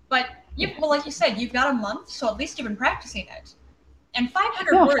 but well, like you said, you've got a month, so at least you've been practicing it. And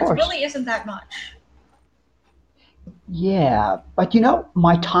 500 words really isn't that much. Yeah, but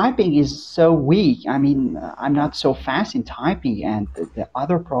my typing is so weak. I mean, I'm not so fast in typing, and the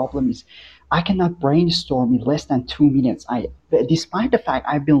other problem is I cannot brainstorm in less than 2 minutes. Despite the fact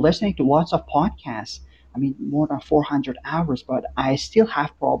I've been listening to lots of podcasts, I mean, more than 400 hours, but I still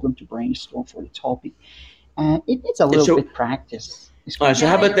have problem to brainstorm for the topic, and it needs a little bit practice. All right, so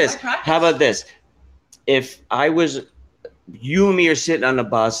how about this? How about this? If you and me are sitting on the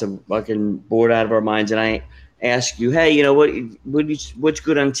bus and fucking bored out of our minds, and I ask you, hey, what's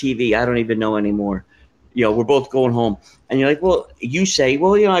good on TV? I don't even know anymore. We're both going home, and you're like, well, you say,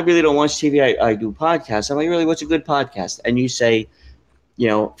 well, I really don't watch TV. I do podcasts. I'm like, really, what's a good podcast? And you say,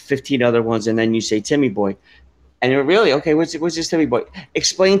 15 other ones, and then you say Timmy Boy, and you're really okay. What's this Timmy Boy?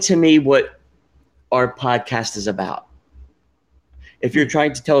 Explain to me what our podcast is about. If you're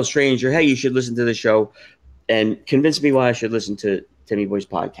trying to tell a stranger, hey, you should listen to the show, and convince me why I should listen to Timmy Boy's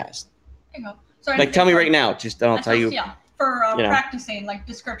podcast. There you go. So tell me right now. Just I'll tell you. Yeah, for practicing like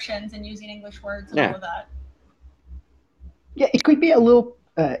descriptions and using English words and all of that. Yeah, it could be a little.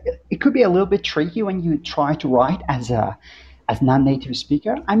 It could be a little bit tricky when you try to write as non-native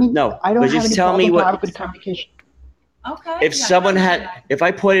speaker. I mean, no, I don't have any problem with good communication. Okay. If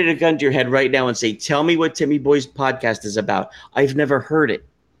I pointed a gun to your head right now and say, "Tell me what Timmy Boy's podcast is about," I've never heard it.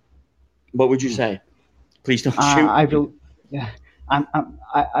 What would you say? Please don't shoot. I will. Yeah.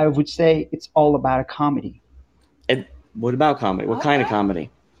 I would say it's all about a comedy. And what about comedy? What kind of comedy?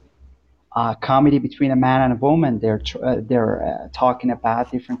 Comedy between a man and a woman. They're talking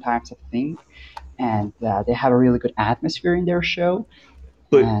about different types of things, and they have a really good atmosphere in their show.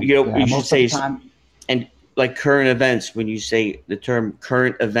 But you should say and like current events. When you say the term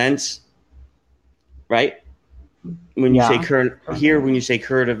current events, right? When you say current here, when you say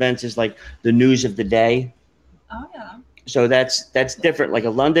current events, is like the news of the day. Oh yeah. So that's different. Like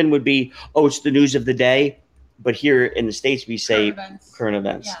a London would be, it's the news of the day, but here in the States we say current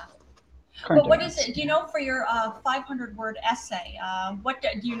events. Yeah. But what is it? Do you know for your 500-word essay,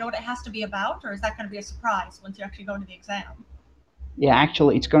 do you know what it has to be about, or is that going to be a surprise once you actually go to the exam? Yeah,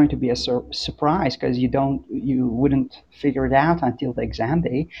 actually, it's going to be a surprise because you wouldn't figure it out until the exam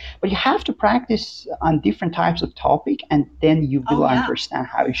day. But you have to practice on different types of topic, and then you will understand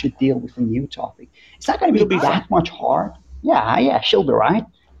how you should deal with a new topic. It's not going to be that much hard. Yeah, she'll be right.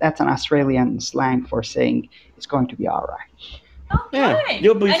 That's an Australian slang for saying it's going to be all right. Okay. Yeah,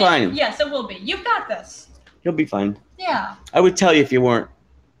 you'll be fine. Yes, it will be. You've got this. You'll be fine. Yeah. I would tell you if you weren't.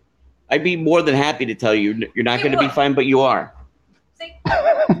 I'd be more than happy to tell you you're not going to be fine, but you are. See?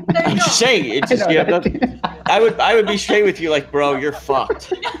 I'm just saying. It's just, I would be straight with you, like, bro, you're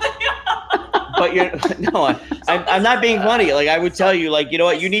fucked. But I'm not being funny. Like, I would tell you, like, you know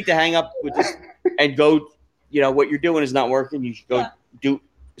what, you need to hang up with this and go. What you're doing is not working. You should go do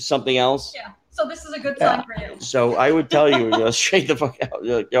something else. Yeah. So this is a good sign for you. So I would tell you, straight the fuck out.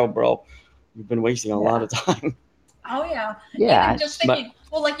 You're like, yo, bro, you've been wasting a lot of time. Oh yeah. Yeah. Even just thinking.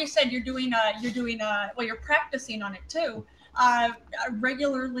 Well, like you said, you're practicing on it too.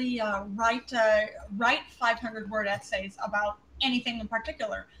 Regularly write 500-word essays about anything in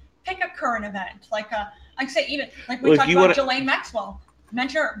particular. Pick a current event, like say even like we talked about Ghislaine Maxwell.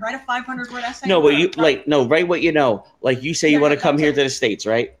 Write a 500-word essay. No, but write what you know. Like you say, you want to come here to the States,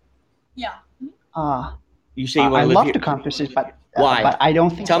 right? Yeah. You say you want to live here. I love to come to the States, but why? But I don't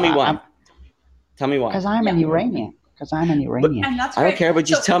think. Tell me why. Tell me why. Because I'm an Iranian. And that's I don't care, but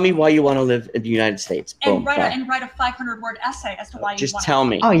just tell me why you want to live in the United States. And write a 500-word essay as to why you want to. Just tell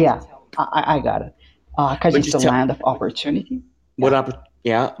me. Oh yeah, I got it. Because it's the land of opportunity. What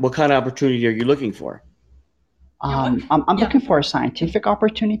kind of opportunity are you looking for? I'm looking for a scientific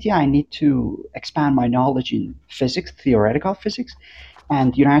opportunity. I need to expand my knowledge in physics, theoretical physics,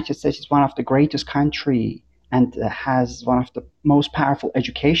 and the United States is one of the greatest country and has one of the most powerful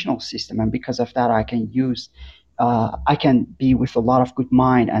educational system. And because of that, I can be with a lot of good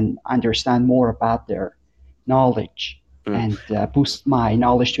mind and understand more about their knowledge and boost my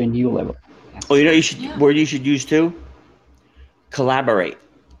knowledge to a new level. Yes. Oh, you should use too? Collaborate.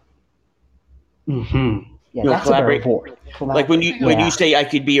 Mm-hmm. Yeah, You know, that's a better collaborate. word. Like when Yeah. you say I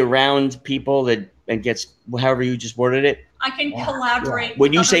could be around people and gets however you just worded it. I can Yeah, collaborate. When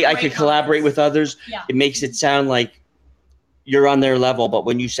with you other say I great could collaborate minds. with others, Yeah. it makes it sound like you're on their level. But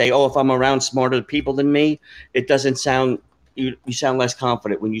when you say, oh, if I'm around smarter people than me, it doesn't sound you sound less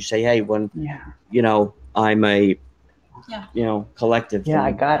confident when you say, hey, when you know I'm a collective. Yeah,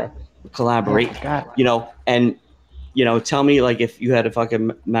 I got it. Collaborate. Yeah, I got it. You know, and tell me, like, if you had a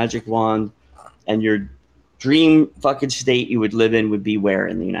fucking magic wand and your dream fucking state you would live in would be where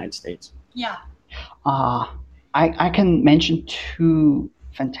in the United States? Yeah. I can mention two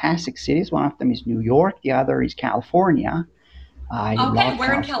fantastic cities. One of them is New York. The other is California. I Okay, love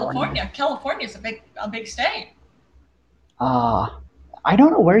where in California. California? California is a big state. I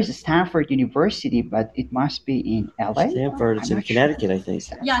don't know where is Stanford University, but it must be in LA. Stanford, it's in Connecticut, I think.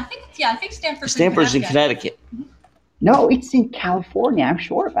 Yeah, I think Stanford's in Connecticut. No, it's in California. I'm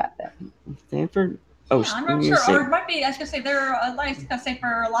sure about that. Stanford. Oh, yeah, I'm not sure. Or it might be. I was gonna say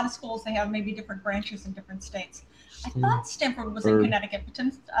for a lot of schools they have maybe different branches in different states. I thought Stanford was in Connecticut, but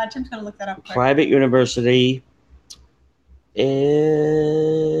Tim's gonna look that up. Quick. Private university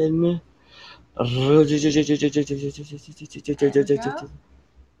in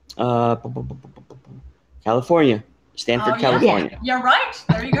California. Stanford, California. Yeah. You're right.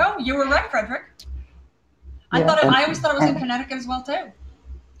 There you go. You were right, Frederick. I always thought it was in Connecticut as well too.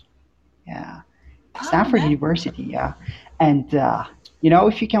 Yeah, Stanford University. Yeah, and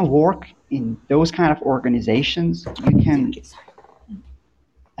if you can work in those kind of organizations,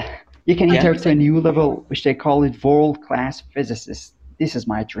 you can enter to a new level, which they call it world-class physicist. This is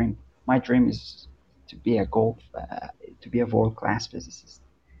my dream. My dream is to be a world-class physicist.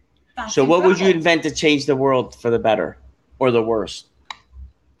 That's so, what would you incredible. invent to change the world for the better or the worse?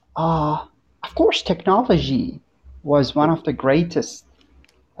 Of course, technology was one of the greatest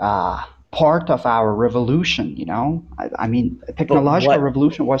part of our revolution. I mean, a technological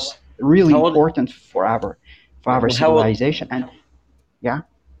revolution was really important for our civilization. And yeah.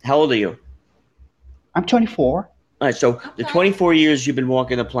 How old are you? I'm 24. All right, so the 24 years you've been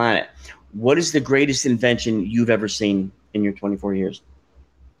walking the planet, what is the greatest invention you've ever seen in your 24 years?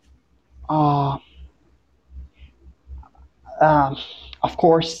 Of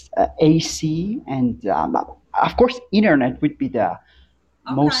course, AC and of course, internet would be the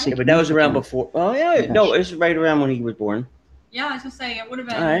most significant. But that was around before. Oh, yeah. No, it was right around when he was born. Yeah, I was going to say, it would have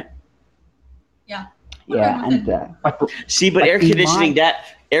been. All right. Yeah. Yeah, and but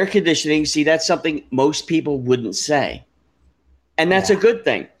air conditioning, see, that's something most people wouldn't say. And that's a good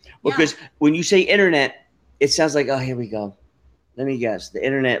thing. Because when you say internet, it sounds like, oh, here we go. Let me guess. The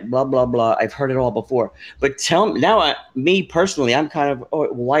internet, blah, blah, blah. I've heard it all before. But tell me, now, me personally, I'm kind of,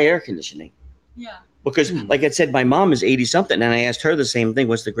 why air conditioning? Yeah. Because, like I said, my mom is 80-something, and I asked her the same thing.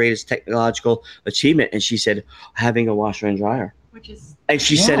 What's the greatest technological achievement? And she said, having a washer and dryer. And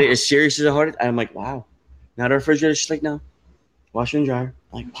she said it as serious as a heart. I'm like, wow. Not a refrigerator. She's like, no. Washer and dryer.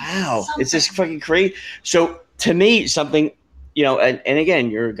 I'm like, wow. It's just fucking crazy. So, to me, something, and again,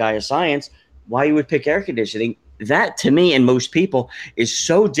 you're a guy of science. Why you would pick air conditioning, that to me and most people is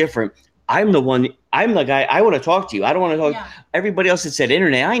so different. I'm the guy, I want to talk to you. I don't want to talk. Everybody else that said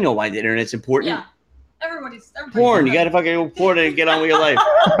internet, I know why the internet's important. Yeah. Everybody's porn. You got to fucking go porn and get on with your life.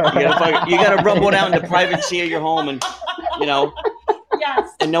 You got to rub one out in the privacy of your home and,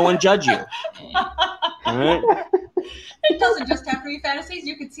 Yes. And no one judge you. All right? It doesn't just have to be fantasies.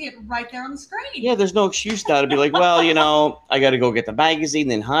 You can see it right there on the screen. Yeah, there's no excuse now to be like, well, I got to go get the magazine,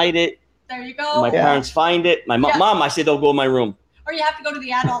 then hide it. There you go. My parents find it. My mom, I said, don't go in my room. Or you have to go to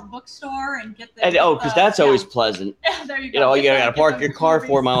the adult bookstore and get the. Because that's always pleasant. There you go. You got to park your car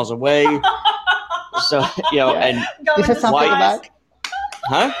 4 miles away. So, and you said something about?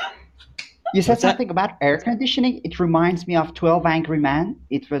 Huh? You said something about air conditioning. It reminds me of 12 Angry Men.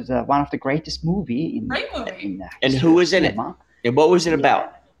 It was one of the greatest movie. Great movie. And who was in it? And what was it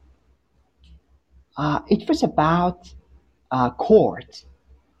about? It was about court.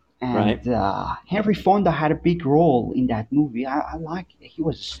 And Henry Fonda had a big role in that movie. I like it. He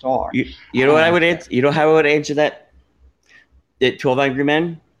was a star. You know what I would answer? You know how I would answer that? The 12 Angry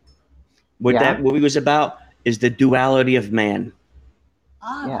Men? What that movie was about is the duality of man.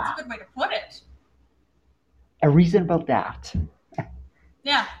 That's a good way to put it. A reasonable doubt.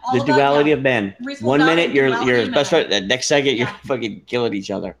 Yeah. The duality of man. 1 minute you're best friend, the next second you're fucking killing each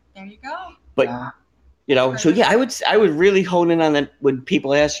other. There you go. But so I would really hone in on that when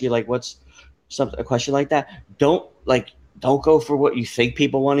people ask you like what's a question like that. Don't go for what you think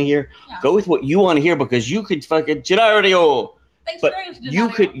people want to hear. Yeah. Go with what you want to hear because you could fucking Gennaro. But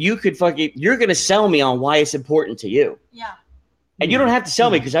you could fucking you're gonna sell me on why it's important to you. Yeah. And you don't have to sell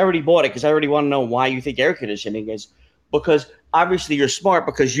me because I already bought it because I already want to know why you think air conditioning is. Because obviously you're smart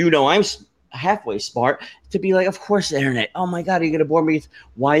because you know I'm halfway smart to be like, of course the internet. Oh my God, are you going to bore me with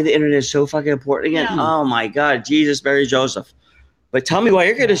why the internet is so fucking important again? Yeah. Oh my God, Jesus, Mary, Joseph. But tell me why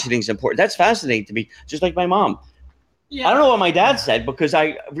air conditioning is important. That's fascinating to me, just like my mom. Yeah. I don't know what my dad said because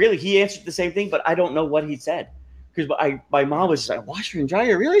he answered the same thing, but I don't know what he said. Because my mom was just like, washer and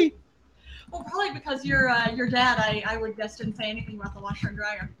dryer, really? Well, probably because your dad, I would guess, didn't say anything about the washer and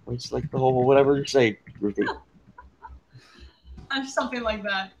dryer. It's like the whole whatever you say, Ruthie. Something like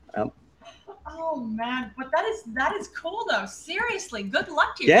that. Oh man, but that is cool though. Seriously, good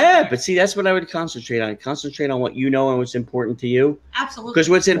luck to you. Yeah, but see, that's what I would concentrate on. Concentrate on what you know and what's important to you. Absolutely. Because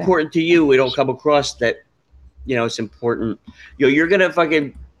what's important to you, it'll come across that, it's important. You're gonna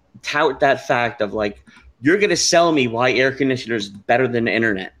fucking tout that fact of like, you're gonna sell me why air conditioners is better than the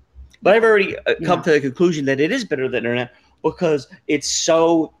internet. But I've already come to the conclusion that it is better than the internet because it's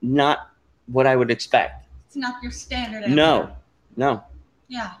so not what I would expect. It's not your standard answer. No.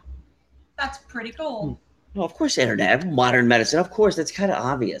 Yeah. That's pretty cool. No, of course, internet, modern medicine. Of course, that's kind of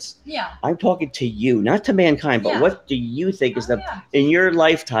obvious. Yeah. I'm talking to you, not to mankind, but what do you think is in your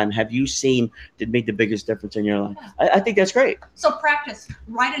lifetime, have you seen that made the biggest difference in your life? Yeah. I think that's great. So practice.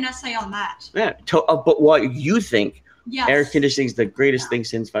 Write an essay on that. Yeah. But what you think air conditioning is the greatest thing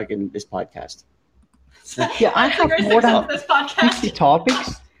since fucking this podcast. Yeah, I have more than 50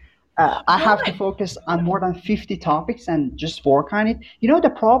 topics. I have to focus on more than 50 topics and just work on it.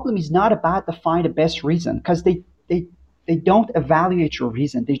 The problem is not about to find the best reason because they don't evaluate your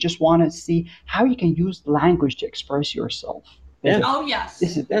reason. They just want to see how you can use language to express yourself. Yeah. Oh, yes.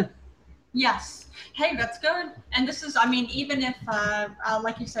 This is Yes. Hey, that's good. And this is, even if,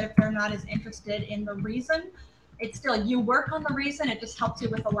 like you said, if they're not as interested in the reason, it's still, you work on the reason. It just helps you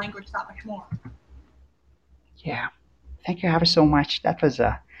with the language that much more. Yeah. Thank you ever so much. That was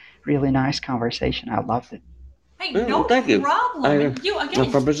a really nice conversation. I loved it. Hey, no problem. You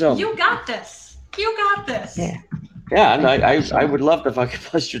from Brazil. You got this. Yeah. Yeah, I would love to fucking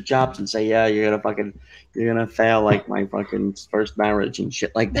bust your chops and say, yeah, you're gonna fail like my fucking first marriage and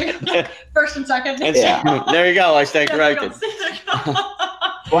shit like that. First and second. Yeah. There you go. I stay corrected.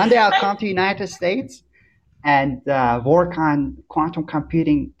 One day I'll come to United States and work on quantum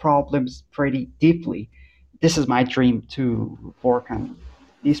computing problems pretty deeply. This is my dream to work on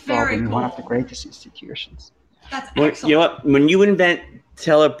these problems in one of the greatest institutions. That's excellent. You know what? When you invent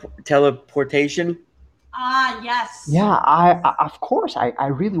teleportation. Yes. Yeah, of course. I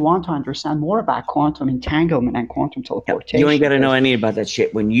really want to understand more about quantum entanglement and quantum teleportation. You ain't got to know any about that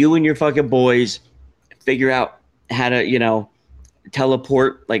shit. When you and your fucking boys figure out how to,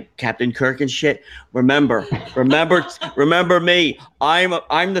 teleport like Captain Kirk and shit. Remember me. I'm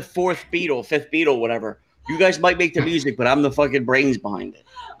the fifth Beatle, whatever. You guys might make the music, but I'm the fucking brains behind it.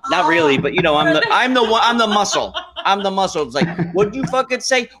 Not really, but I'm the muscle. I'm the muscle. It's like, what'd you fucking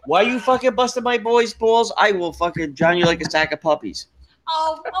say? Why you fucking busted my boys' balls? I will fucking drown you like a sack of puppies.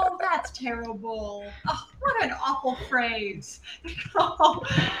 Oh, that's terrible. Oh, what an awful phrase.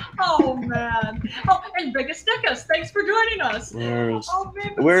 Oh man. Oh, and Biggest Dickus, thanks for joining us.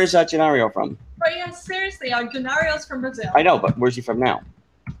 Where is Gennaro from? But yeah, seriously, Gennaro's from Brazil. I know, but where's he from now?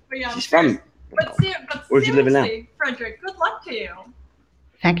 But yeah, he's from. But where's he living now? Frederick, good luck to you.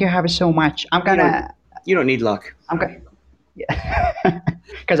 Thank you ever so much. I'm gonna. You don't need luck. I'm gonna. Yeah.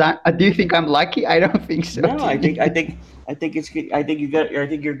 Because I do think I'm lucky. I don't think so. No, I think it's good. I think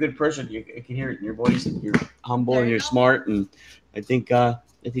you're a good person. I can hear it in your voice. And you're humble and you're smart, and I think I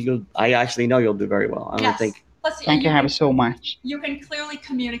actually know you'll do very well. Thank you ever so much. You can clearly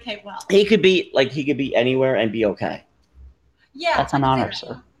communicate well. He could be anywhere and be okay. Yeah, that's an honor,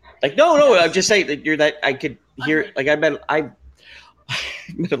 sir. Like no, I'm just saying that you're that. I could hear like I met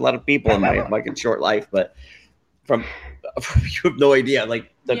a lot of people in my fucking short life, but from you have no idea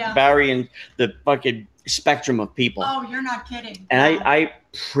like the varying the fucking spectrum of people. Oh, you're not kidding. And I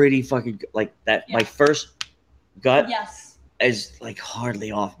pretty fucking like that. Yeah. My first gut is like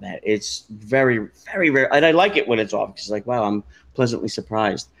hardly off, man. It's very, very rare, and I like it when it's off because like wow, I'm pleasantly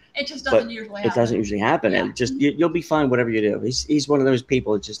surprised. It just doesn't usually happen. It doesn't usually happen. Yeah. And just you'll be fine whatever you do. He's one of those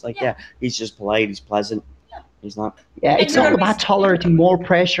people. It's just like he's just polite. He's pleasant. Yeah. He's not. Yeah, it's all about tolerating more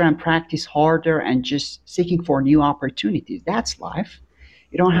pressure and practice harder and just seeking for new opportunities. That's life.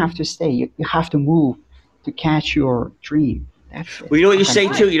 You don't have to stay. You have to move to catch your dream. That's it. Well, you know what you say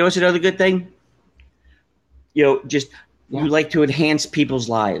too. You know what's another good thing? You like to enhance people's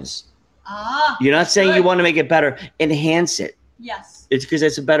lives. You're not saying you want to make it better. Enhance it. Yes. It's because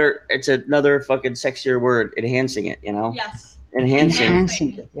it's another fucking sexier word. Enhancing it, Yes.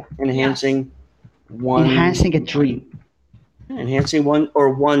 Enhancing it. Yeah. Enhancing Enhancing a dream. Enhancing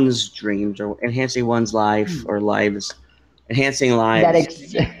one's dreams, or enhancing one's life or lives, enhancing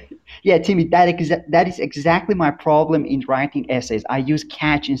lives. Yeah, Timmy, that is exactly my problem in writing essays. I use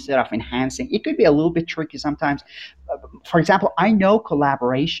catch instead of enhancing. It could be a little bit tricky sometimes. For example, I know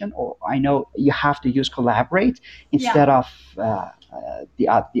collaboration, or I know you have to use collaborate instead of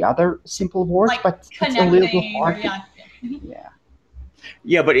the other simple words, like but it's a little bit hard.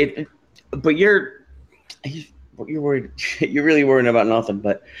 Yeah, but you're worried. You're really worrying about nothing,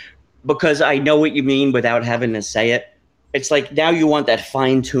 but because I know what you mean without having to say it. It's like now you want that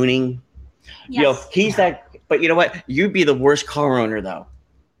fine tuning. Yes. You know, he's that, but you know what? You'd be the worst car owner though.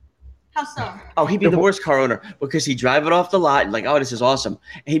 How so? Oh, he'd be the worst car owner because he'd drive it off the lot and like, oh, this is awesome.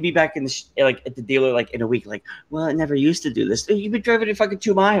 And he'd be back in like at the dealer like in a week, like, well, I never used to do this. You've been driving it fucking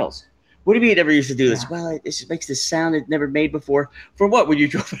 2 miles. What do you mean you never used to do this? Well, it just makes this sound it never made before. For what? When you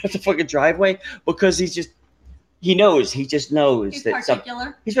drove it off the fucking driveway? Because he just knows. He's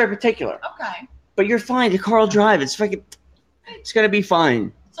particular. He's very particular. Okay. But you're fine. The car will drive. It's gonna be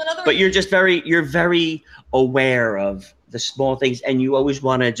fine. So in other words, but you're very aware of the small things, and you always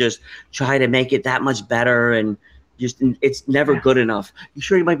want to just try to make it that much better, and just it's never good enough. You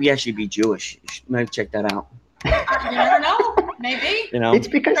sure you might actually be Jewish? You might check that out. You never know. Maybe. You know, it's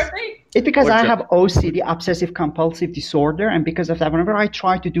because I have OCD, obsessive compulsive disorder, and because of that, whenever I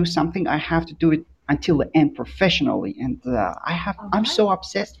try to do something, I have to do it until the end professionally, and I'm so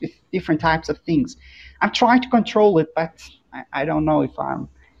obsessed with different types of things. I'm trying to control it, but I don't know if I'm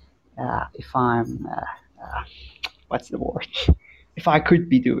what's the word? If I could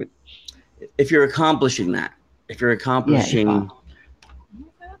be doing. If you're accomplishing that,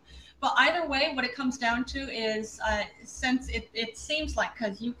 Well, either way, what it comes down to is since it seems like,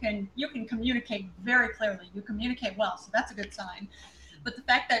 because you can communicate very clearly, you communicate well, so that's a good sign. But the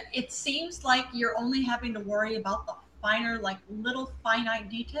fact that it seems like you're only having to worry about the finer, like little finite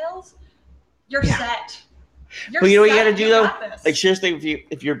details, you're set. But you know what you got to do though? Like seriously,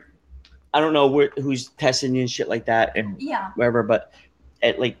 if you're, I don't know who's testing you and shit like that, and wherever, but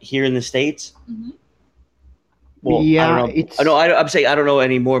at like here in the States. Mm-hmm. Well, I don't know. I'm saying I don't know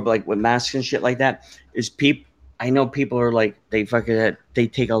anymore, but like with masks and shit like that, I know people are like they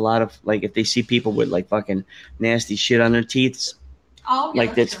take a lot of like if they see people with like fucking nasty shit on their teeth. Oh,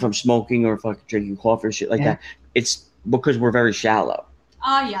 like that's from smoking or fucking drinking coffee or shit like that. It's because we're very shallow.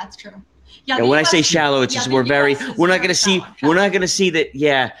 Oh yeah, it's true. Yeah, when I say shallow, it's just we're not gonna see that.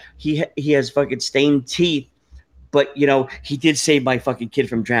 Yeah, he has fucking stained teeth, but you know he did save my fucking kid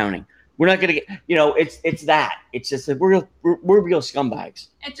from drowning. We're not gonna get, it's that. It's just that we're real scumbags.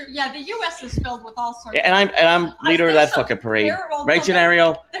 The U.S. is filled with all sorts. And I'm leader of that fucking parade, right,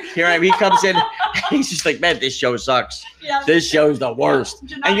 Gennario? Here he comes in. He's just like, man, this show sucks. Yeah, this show's the worst.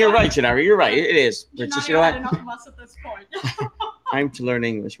 And you're right, Gennario. You're right. It is. But just, you know what? Enough of us at this point. I'm to learn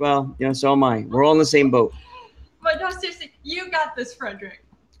English. Well, so am I. We're all in the same boat. But no, seriously, you got this, Frederick.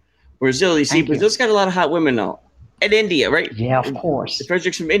 Brazil, you see, Brazil's got a lot of hot women though. And India, right? Yeah, of course.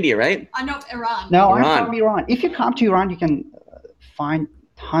 Frederick's from India, right? I know Iran. No, I'm from Iran. If you come to Iran, you can find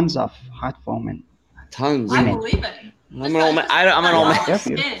tons of hot women. Tons. I believe it. I'm an old man. I'm an old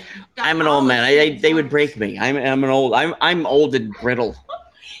man. I'm an old man. They would break me. I'm old and brittle.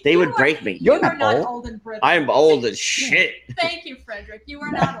 They would break me. You're not old and brittle. I'm old as shit. Thank you, Frederick. You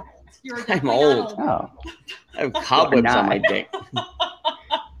are not old. You're I'm old. Oh. I have cobwebs on my dick.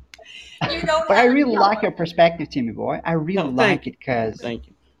 But I really like your perspective, Timmy boy. I really like it because. Thank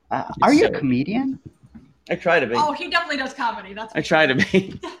you. Are you a comedian? I try to be. Oh, he definitely does comedy. I try to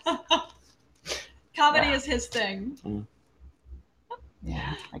be. Comedy is his thing.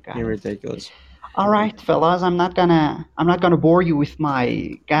 Yeah, I got it. You're ridiculous. All right, fellas. I'm not gonna bore you with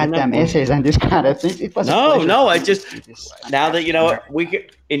my goddamn essays and this kind of things. It was no. I just now that we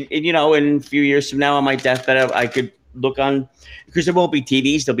could, in a few years from now on my deathbed, I could look on. Because there won't be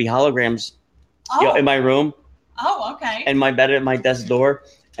TVs, there'll be holograms in my room. Oh, okay. And my bed at my desk door.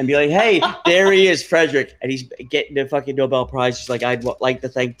 And be like, hey, there he is, Frederick. And he's getting the fucking Nobel Prize. He's like, I'd like to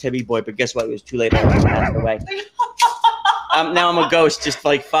thank Timmy Boy, but guess what? It was too late. I already passed away. Now I'm a ghost, just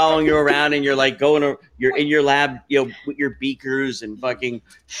like following you around, and you're like you're in your lab, with your beakers and fucking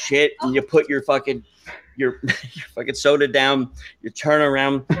shit. And you put your fucking soda down, you turn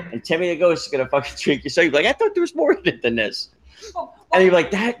around, and Timmy the ghost is gonna fucking drink your soda. You're like, I thought there was more in it than this. And you're like,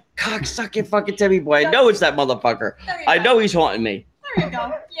 that cocksucking fucking Timmy boy. I know it's that motherfucker. I know he's haunting me. There you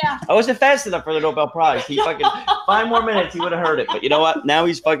go. Yeah. I wasn't fast enough for the Nobel Prize. He fucking 5 more minutes, he would have heard it. But you know what? Now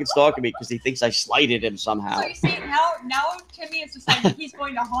he's fucking stalking me because he thinks I slighted him somehow. So you see, now Timmy is deciding he's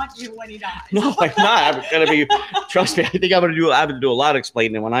going to haunt you when he dies. No, I'm not. I'm gonna be. Trust me. I think I'm gonna do a lot of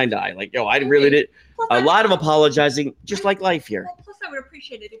explaining when I die. Like, I really did. a lot of apologizing, just like life here. Well, plus I would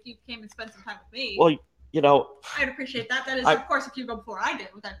appreciate it if you came and spent some time with me. Well, you know, I'd appreciate that. That is, of course, if you go before I do.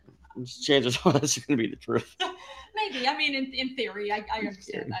 That chances are that's going to be the truth. Maybe. I mean, in theory, I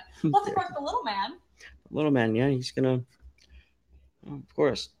understand that. Plus, of course, the little man. Little man, yeah, he's gonna. Of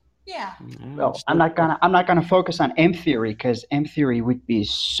course. Yeah. Well, I'm not gonna focus on M theory because M theory would be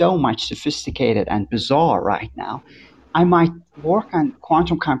so much sophisticated and bizarre right now. I might work on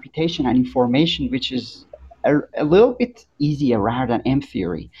quantum computation and information, which is a little bit easier rather than M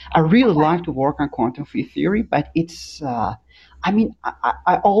theory. I really like to work on quantum field theory, but it's. I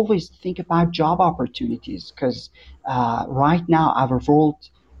always think about job opportunities because right now our world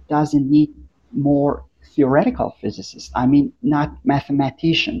doesn't need more theoretical physicists. I mean, not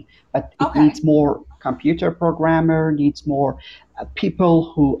mathematician, but it needs more computer programmer, needs more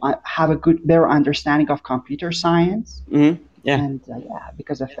people who have a better understanding of computer science. Mm-hmm. Yeah. And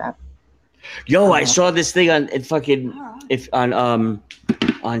because of that. Yo, I saw this thing on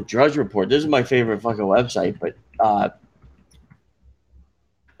on Drudge Report. This is my favorite fucking website, but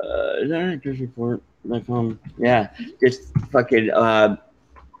is that Drudge Report? Yeah, just fucking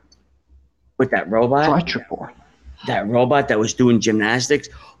with that robot. Drudge Report. That robot that was doing gymnastics.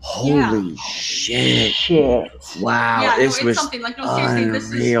 Holy shit! Wow, yeah, this was something like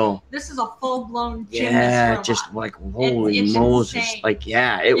unreal. This is a full blown gymnast robot. Just like holy Moses! Insane. Like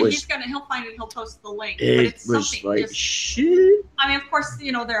he'll find it. He'll post the link. It was like shit. I mean, of course,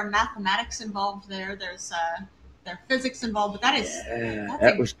 there are mathematics involved there. There's physics involved, but that is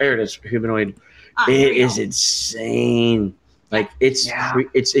that was there. That's humanoid. It is insane. Like it's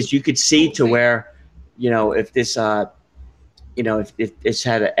you could see to where, if this if it's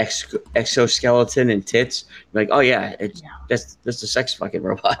had an exoskeleton and tits, you're like, oh yeah, that's a sex fucking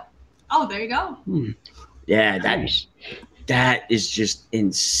robot. Oh, there you go. Yeah, that is just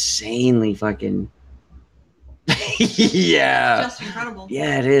insanely fucking. Yeah, just incredible.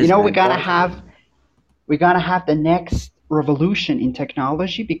 Yeah, it is. We gotta have the next revolution in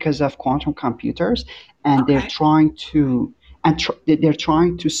technology because of quantum computers, and they're trying to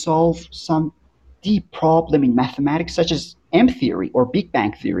solve some deep problem in mathematics, such as M theory or Big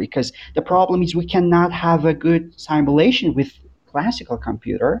Bang theory. Because the problem is we cannot have a good simulation with classical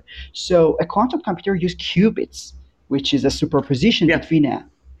computer. So a quantum computer uses qubits, which is a superposition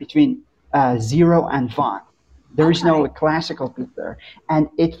between 0 and 1. There is no classical bit there, and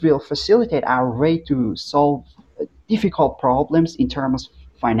it will facilitate our way to solve difficult problems in terms of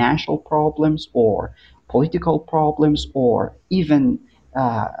financial problems or political problems or even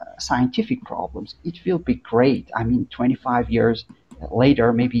scientific problems. It will be great. I mean, 25 years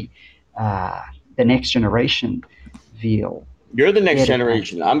later, maybe the next generation will. You're the next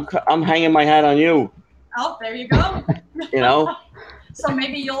generation. I'm hanging my hat on you. Oh, there you go. So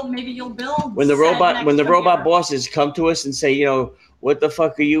maybe you'll build when the robot bosses come to us and say, what the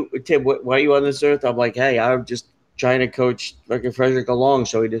fuck are you, Tim? Why are you on this earth? I'm like, hey, I'm just trying to coach fucking Frederick along.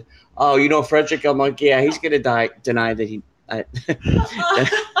 So he did. Oh, Frederick. I'm like, yeah, he's gonna deny that he. But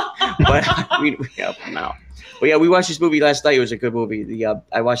we help him out. But yeah, we watched this movie last night. It was a good movie.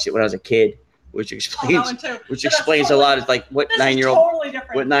 I watched it when I was a kid, which explains a lot. It's like what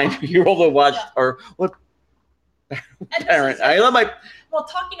 9-year-old would watch or what. Parent. I love my. Well,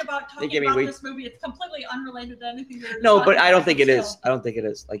 talking about this movie, it's completely unrelated to anything. No, but I don't think it is. I don't think it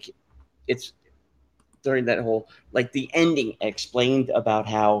is. Like, it's during that whole the ending explained about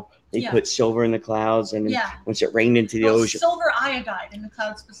how they put silver in the clouds and once it rained into the ocean. Silver iodide in the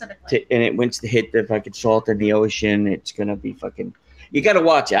clouds specifically. And it wants to hit the fucking salt in the ocean. It's gonna be fucking. You got to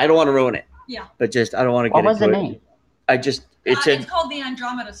watch it. I don't want to ruin it. Yeah. But just I don't want to get into it. What was the name? It's called the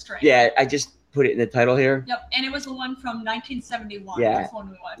Andromeda Strain. Yeah, I just put it in the title here. Yep, and it was the one from 1971. Yeah, that's the one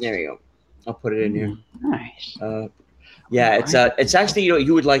we watched. There you go. I'll put it in here. Nice. Yeah, it's actually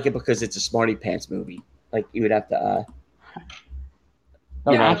you would like it because it's a smarty pants movie. Like you would have to.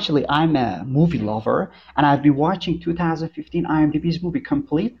 Actually, I'm a movie lover, and I've been watching 2015 IMDb's movie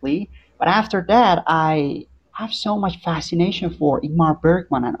completely. But after that, I have so much fascination for Ingmar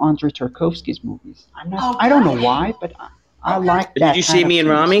Bergman and Andrei Tarkovsky's movies. I don't know why, but I like that. Did you see Me and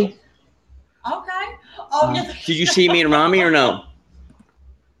Rami? Okay. Oh, yes. Did you see Me and Rami or no?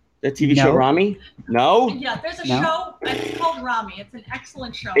 The TV show Rami? No? Yeah, there's a show. It's called Rami. It's an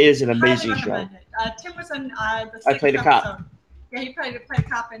excellent show. It is an amazing show. Tim was in the 6th I played a episode. cop. Yeah, he played a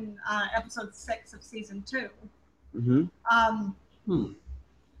cop in episode 6 of season 2. Mm-hmm.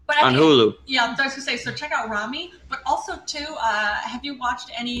 But on Hulu. Yeah, I was going to say, so check out Rami. But also, too, have you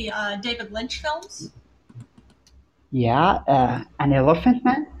watched any David Lynch films? Yeah, An Elephant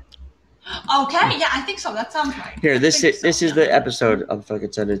Man. Okay, yeah, I think so. That sounds right. Here, this is the episode. I'm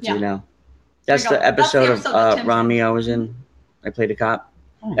fucking sending it to you now. That's There you the go. That's the episode episode that of Tim's Rami I was in. I played a cop.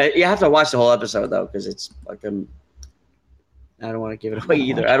 Oh. You have to watch the whole episode though, because it's like I don't want to give it away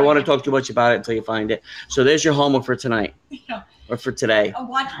either. I don't want to talk too much about it until you find it. So there's your homework for tonight. Yeah. Or for today.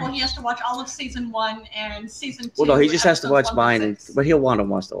 Well, he has to watch all of season 1 and season 2. Well, no, he just has to watch episodes 1 mine, through 6. but he'll want to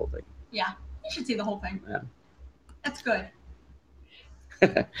watch the whole thing. Yeah, you should see the whole thing. Yeah. That's good.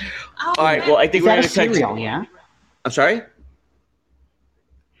 All right. Well, I think Is we're that gonna a serial? text. Yeah. I'm sorry.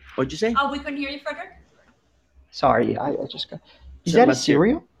 What'd you say? Oh, we couldn't hear you, Frederick? Sorry, I just got. Is So that a let's hear-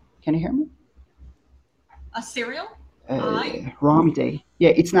 serial? Can you hear me? A cereal? Rami Day. Yeah,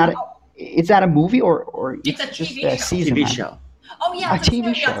 it's not. Is that a movie or It's a just TV a show. season? TV man? show. Oh, yeah. A It's TV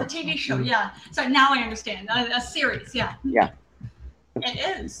Yeah, show. it's a TV show, yeah. So now I understand. A series, yeah. Yeah.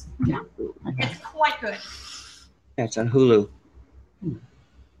 It is. Okay. It's quite good. Yeah, it's on Hulu. Hmm.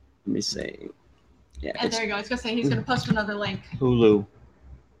 Let me see. Yeah, And it's there you go. I was going to say, he's going to post another link. Hulu.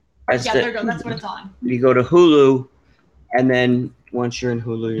 That's Yeah, the- there you go. That's what it's on. You go to Hulu, and then once you're in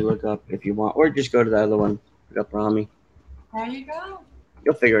Hulu, you look up if you want, or just go to the other one, look up Rami. There you go.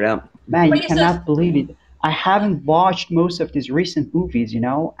 You'll figure it out. Man, But you it cannot says- believe it. I haven't watched most of these recent movies.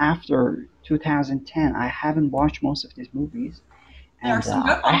 After 2010, I haven't watched most of these movies. There are And some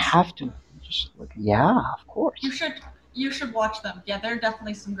good I ones. have to just look. Yeah, of course. You should watch them. Yeah, there are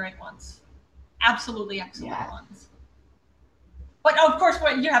definitely some great ones. Absolutely excellent Yeah. ones. But of course,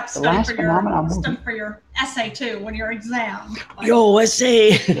 what you have to The last study phenomenon movie. for your essay too when your exam. Yo, let's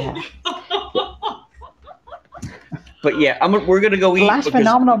see. Yeah. But yeah, we're gonna go eat. The last because-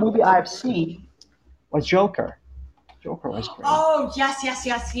 phenomenal movie I've seen was Joker. Joker was great. Oh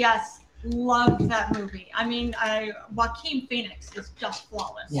yes. Loved that movie. I mean, Joaquin Phoenix is just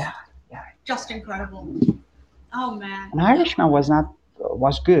flawless. Yeah. Just incredible. Oh man. An Irishman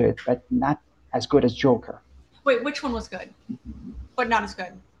was good, but not as good as Joker. Wait, which one was good? But not as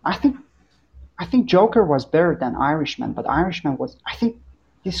good. I think Joker was better than Irishman, but Irishman was. I think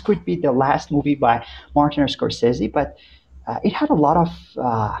this could be the last movie by Martin Scorsese, but it had a lot of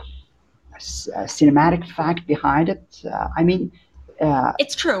cinematic fact behind it.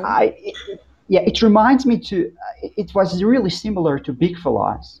 It's true. It reminds me it was really similar to Big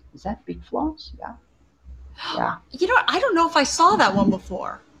Flaws. Is that Big Flaws? Yeah. Yeah. I don't know if I saw that one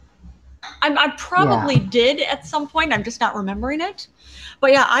before. I probably did at some point. I'm just not remembering it.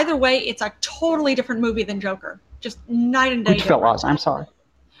 But yeah, either way, it's a totally different movie than Joker. Just night and day. Goodfellas. I'm sorry.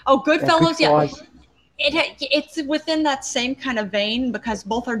 Oh, Goodfellas. Yeah. Goodfellas. It's within that same kind of vein because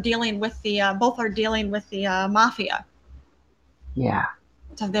both are dealing with the mafia. Yeah.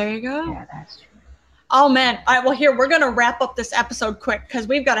 So there you go. Yeah, that's true. Oh man. All right. Well, here we're gonna wrap up this episode quick because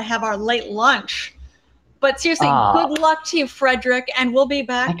we've got to have our late lunch. But seriously, good luck to you, Frederick, and we'll be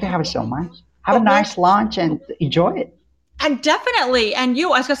back. Thank you ever so much. Have a nice lunch and enjoy it. And definitely, and I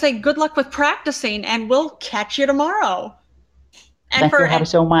was gonna say, good luck with practicing, and we'll catch you tomorrow. And Thank you ever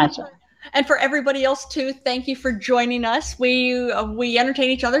so much. And for everybody else too, thank you for joining us. We entertain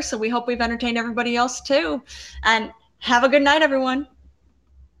each other, so we hope we've entertained everybody else too. And have a good night, everyone.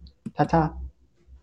 Ta-ta.